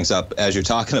Forex pairings up, as you're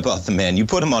talking about them, man, you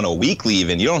put them on a weekly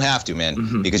even. You don't have to,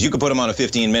 man, because you could put them on a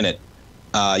 15-minute.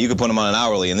 You could put them on an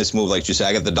hourly, and this move, like you said,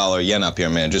 I got the dollar yen up here,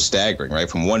 man, just staggering, right?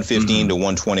 From 115 to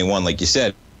 121, like you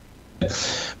said.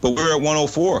 But we were at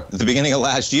 104 at the beginning of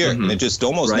last year, and it just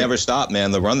almost never stopped,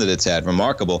 man, the run that it's had.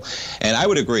 Remarkable. And I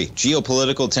would agree,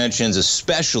 geopolitical tensions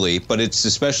especially, but it's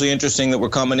especially interesting that we're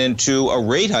coming into a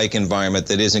rate hike environment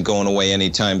that isn't going away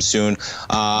anytime soon.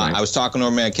 I was talking to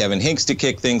our man Kevin Hincks to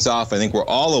kick things off. I think we're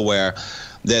all aware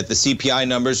that the CPI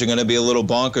numbers are going to be a little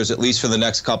bonkers, at least for the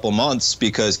next couple months,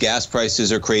 because gas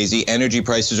prices are crazy, energy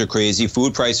prices are crazy,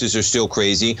 food prices are still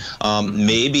crazy.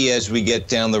 Maybe as we get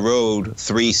down the road,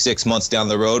 3-6 months down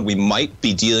the road, we might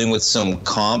be dealing with some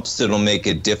comps that'll make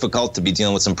it difficult to be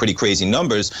dealing with some pretty crazy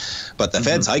numbers. But the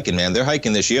Fed's hiking, man. They're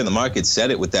hiking this year. The market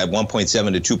set it with that 1.7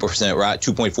 to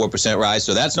 2.4% rise.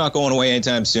 So that's not going away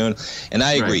anytime soon. And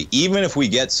I agree. Even if we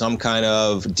get some kind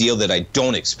of deal that I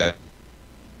don't expect,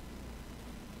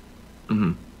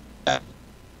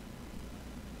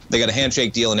 they got a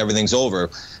handshake deal and everything's over.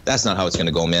 That's not how it's going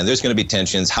to go, man. There's going to be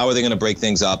tensions. How are they going to break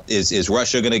things up? Is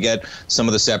Russia going to get some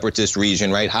of the separatist region,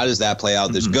 right? How does that play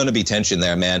out? There's going to be tension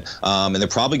there, man. And they're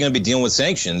probably going to be dealing with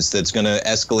sanctions that's going to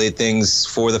escalate things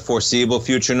for the foreseeable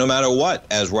future, no matter what,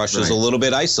 as Russia's a little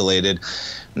bit isolated.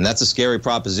 And that's a scary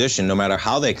proposition, no matter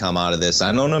how they come out of this.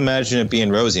 I don't imagine it being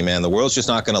rosy, man. The world's just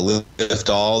not going to lift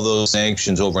all those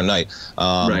sanctions overnight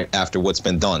after what's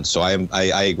been done. So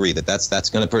I agree that's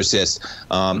going to persist.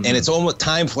 And it's almost,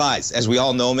 time flies, as we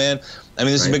all know, man.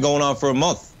 This has been going on for a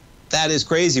month. That is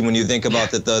crazy when you think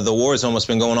about that the war has almost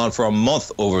been going on for a month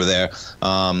over there.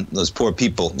 Those poor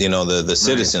people, the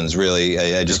citizens, really.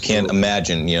 I just can't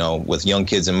imagine, with young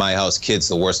kids in my house, kids,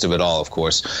 the worst of it all, of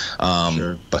course.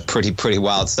 But pretty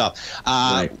wild stuff.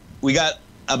 We got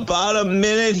about a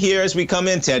minute here as we come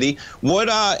in, Teddy.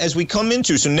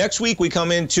 So next week we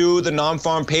come into the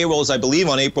non-farm payrolls, I believe,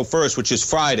 on April 1st, which is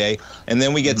Friday, and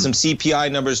then we get some CPI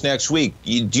numbers next week.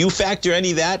 Do you factor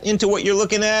any of that into what you're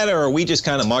looking at, or are we just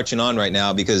kind of marching on right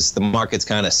now because the market's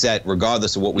kind of set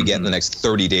regardless of what we get in the next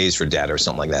 30 days for data or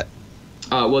something like that?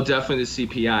 Well, definitely the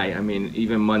CPI. I mean,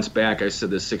 even months back, I said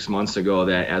this 6 months ago,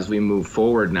 that as we move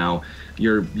forward now,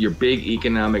 your big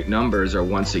economic numbers are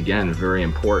once again very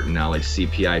important now, like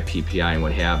CPI, PPI, and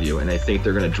what have you. And I think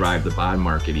they're going to drive the bond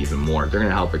market even more. They're going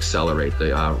to help accelerate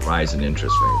the rise in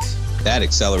interest rates. That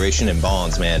acceleration in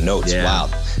bonds, man. Notes. Yeah, Wow.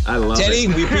 I love it. Teddy,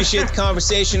 we appreciate the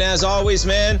conversation as always,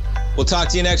 man. We'll talk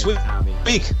to you next week.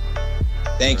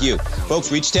 Thank you.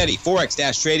 Folks, reach Teddy,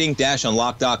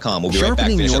 forex-trading-unlock.com. We'll be right back.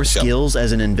 Sharpening your skills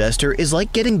as an investor is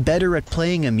like getting better at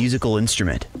playing a musical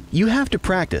instrument. You have to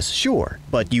practice, sure,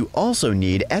 but you also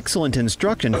need excellent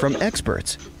instruction from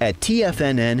experts. At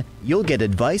TFNN, you'll get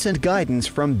advice and guidance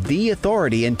from the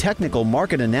authority in technical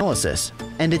market analysis.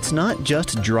 And it's not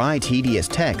just dry, tedious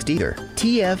text either.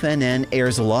 TFNN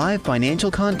airs live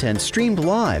financial content streamed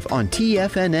live on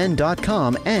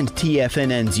TFNN.com and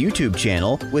TFNN's YouTube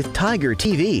channel with Tiger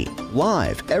TV,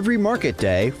 live every market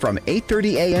day from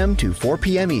 8:30 a.m. to 4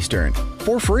 p.m. Eastern,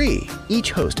 for free.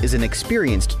 Each host is an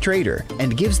experienced trader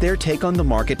and gives their take on the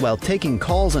market while taking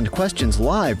calls and questions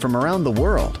live from around the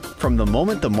world. From the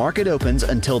moment the market opens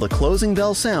until the closing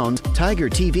bell sounds, Tiger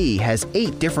TV has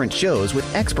 8 different shows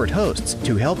with expert hosts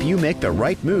to help you make the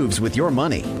right moves with your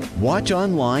money. Watch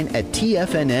online at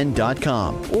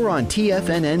TFNN.com or on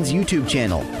TFNN's YouTube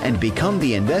channel and become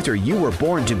the investor you were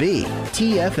born to be.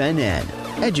 TFNN,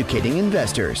 educating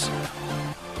investors.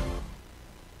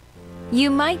 You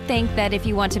might think that if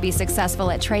you want to be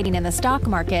successful at trading in the stock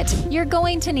market, you're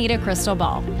going to need a crystal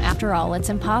ball. After all, it's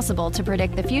impossible to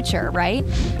predict the future, right?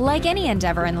 Like any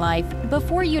endeavor in life,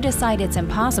 before you decide it's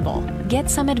impossible, get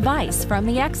some advice from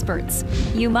the experts.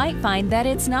 You might find that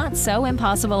it's not so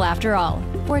impossible after all.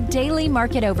 For daily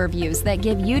market overviews that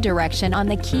give you direction on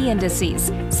the key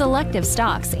indices, selective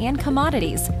stocks, and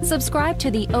commodities, subscribe to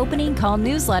the Opening Call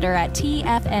newsletter at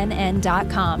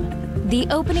TFNN.com. The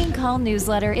Opening Call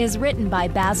newsletter is written by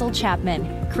Basil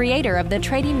Chapman, creator of the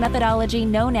trading methodology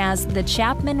known as the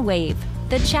Chapman Wave.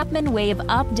 The Chapman Wave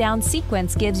up-down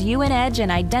sequence gives you an edge in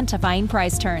identifying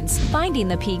price turns, finding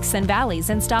the peaks and valleys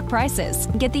in stock prices.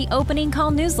 Get the Opening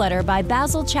Call newsletter by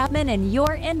Basil Chapman in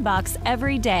your inbox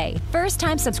every day.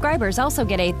 First-time subscribers also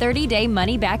get a 30-day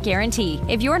money-back guarantee.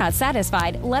 If you're not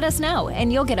satisfied, let us know,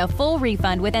 and you'll get a full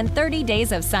refund within 30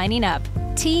 days of signing up.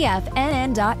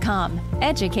 TFNN.com,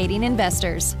 educating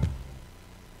investors.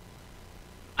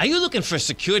 Are you looking for a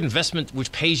secured investment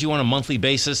which pays you on a monthly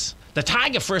basis? The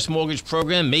Tiger First Mortgage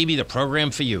Program may be the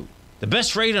program for you. The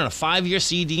best rate on a 5-year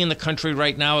CD in the country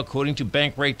right now, according to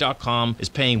Bankrate.com, is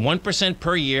paying 1%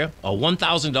 per year or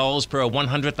 $1,000 per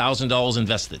 $100,000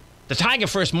 invested. The Tiger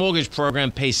First Mortgage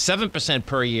Program pays 7%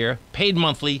 per year, paid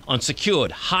monthly, on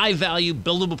secured, high-value,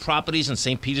 buildable properties in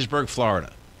St. Petersburg,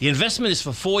 Florida. The investment is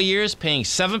for 4 years, paying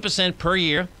 7% per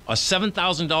year or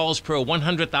 $7,000 per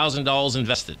 $100,000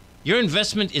 invested. Your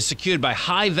investment is secured by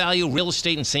high-value real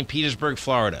estate in St. Petersburg,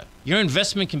 Florida. Your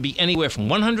investment can be anywhere from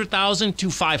 $100,000 to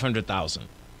 $500,000. Do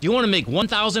you want to make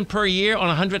 $1,000 per year on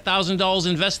 $100,000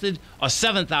 invested or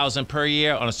 $7,000 per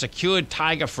year on a secured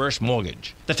Tiger First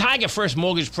mortgage? The Tiger First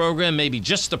Mortgage Program may be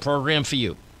just the program for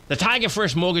you. The Tiger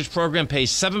First Mortgage Program pays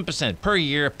 7% per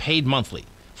year, paid monthly.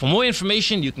 For more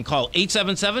information, you can call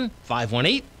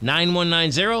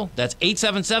 877-518-9190. That's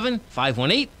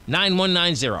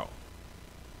 877-518-9190.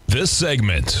 This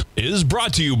segment is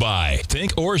brought to you by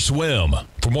Thinkorswim.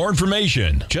 For more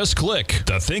information, just click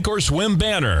the Thinkorswim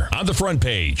banner on the front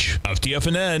page of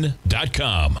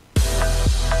TFNN.com.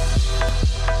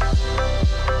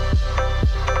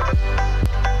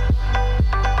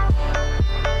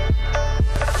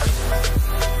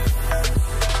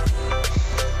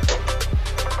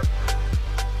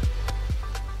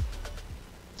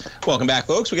 Welcome back,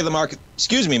 folks. We get the markets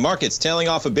tailing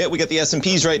off a bit. We got the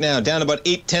S&Ps right now down about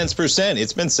 0.8%.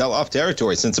 It's been sell-off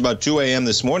territory since about 2 a.m.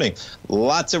 this morning.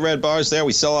 Lots of red bars there.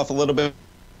 We sell off a little bit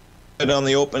on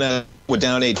the open. We're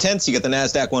down 0.8. You get the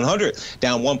NASDAQ 100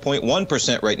 down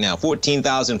 1.1% right now,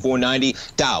 14,490.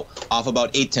 Dow off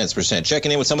about 0.8%.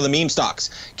 Checking in with some of the meme stocks.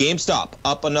 GameStop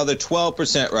up another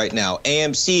 12% right now.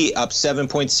 AMC up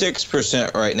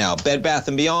 7.6% right now. Bed Bath &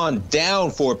 Beyond down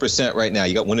 4% right now.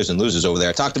 You got winners and losers over there.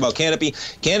 I talked about Canopy.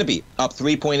 Canopy up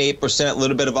 3.8%. A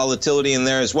little bit of volatility in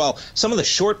there as well. Some of the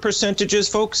short percentages,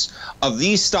 folks, of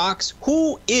these stocks.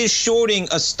 Who is shorting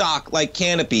a stock like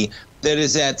Canopy that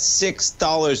is at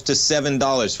 $6 to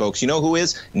 $7, folks? You know who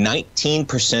is?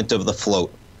 19% of the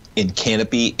float in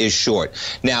Canopy is short.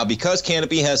 Now, because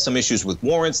Canopy has some issues with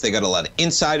warrants, they got a lot of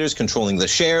insiders controlling the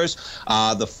shares.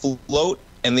 The float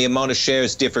and the amount of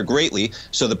shares differ greatly.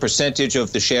 So the percentage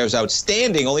of the shares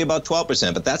outstanding, only about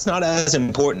 12%, but that's not as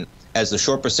important as the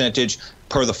short percentage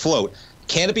per the float.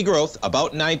 Canopy growth,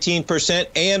 about 19%.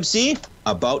 AMC,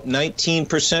 about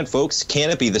 19%, folks.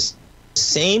 Canopy, the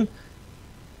same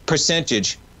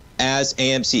percentage as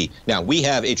AMC. Now, we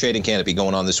have a trade in Canopy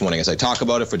going on this morning. As I talk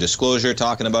about it for disclosure,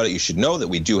 talking about it, you should know that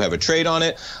we do have a trade on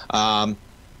it.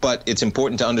 But it's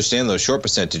important to understand those short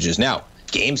percentages. Now,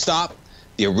 GameStop,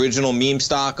 the original meme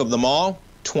stock of them all,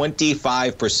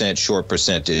 25% short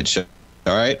percentage.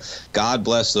 All right. God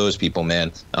bless those people,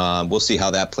 man. We'll see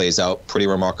how that plays out. Pretty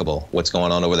remarkable what's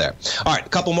going on over there. All right. A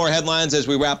couple more headlines as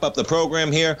we wrap up the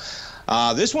program here.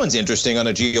 This one's interesting on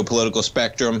a geopolitical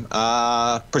spectrum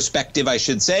perspective, I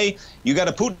should say. You got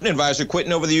a Putin advisor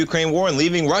quitting over the Ukraine war and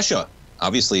leaving Russia.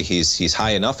 Obviously, he's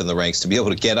high enough in the ranks to be able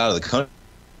to get out of the country.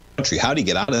 How do you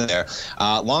get out of there?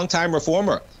 Longtime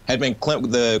reformer had been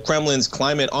the Kremlin's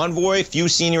climate envoy. Few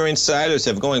senior insiders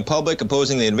have going public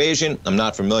opposing the invasion. I'm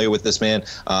not familiar with this man.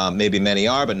 Maybe many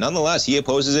are, but nonetheless, he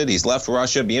opposes it. He's left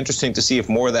Russia. Be interesting to see if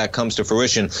more of that comes to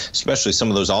fruition, especially some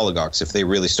of those oligarchs, if they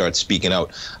really start speaking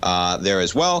out there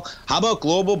as well. How about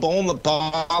global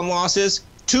bond losses?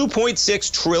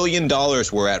 $2.6 trillion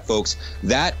we're at, folks.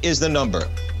 That is the number.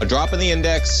 A drop in the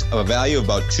index of a value of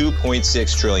about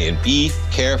 $2.6 trillion. Be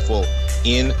careful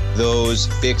in those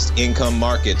fixed income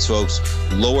markets, folks.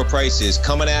 Lower prices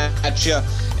coming at you.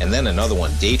 And then another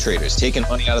one, day traders taking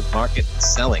money out of the market and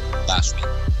selling last week.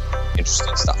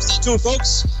 Interesting stuff. Stay tuned,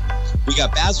 folks. We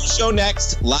got Basil show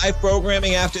next. Live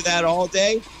programming after that all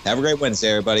day. Have a great Wednesday,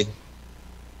 everybody.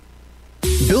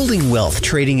 Building wealth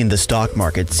trading in the stock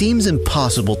market seems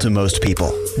impossible to most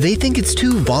people. They think it's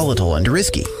too volatile and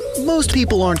risky. Most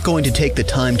people aren't going to take the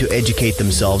time to educate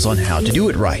themselves on how to do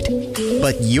it right.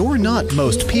 But you're not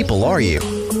most people, are you?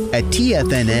 At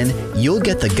TFNN, you'll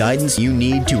get the guidance you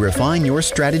need to refine your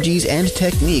strategies and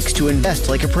techniques to invest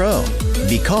like a pro.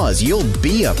 Because you'll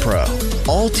be a pro.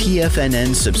 All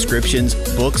TFNN subscriptions,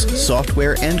 books,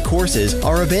 software, and courses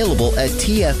are available at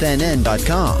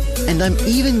TFNN.com. And I'm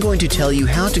even going to tell you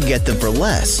how to get them for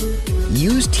less.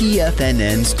 Use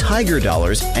TFNN's Tiger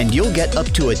Dollars and you'll get up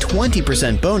to a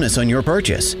 20% bonus on your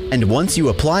purchase. And once you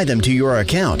apply them to your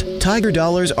account, Tiger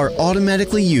Dollars are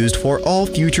automatically used for all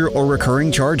future or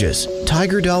recurring charges.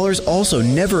 Tiger Dollars also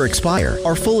never expire,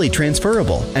 are fully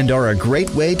transferable, and are a great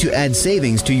way to add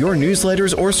savings to your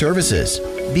newsletters or services.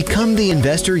 Become the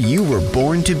investor you were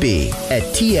born to be at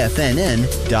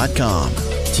TFNN.com.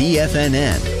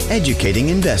 TFNN, educating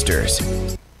investors.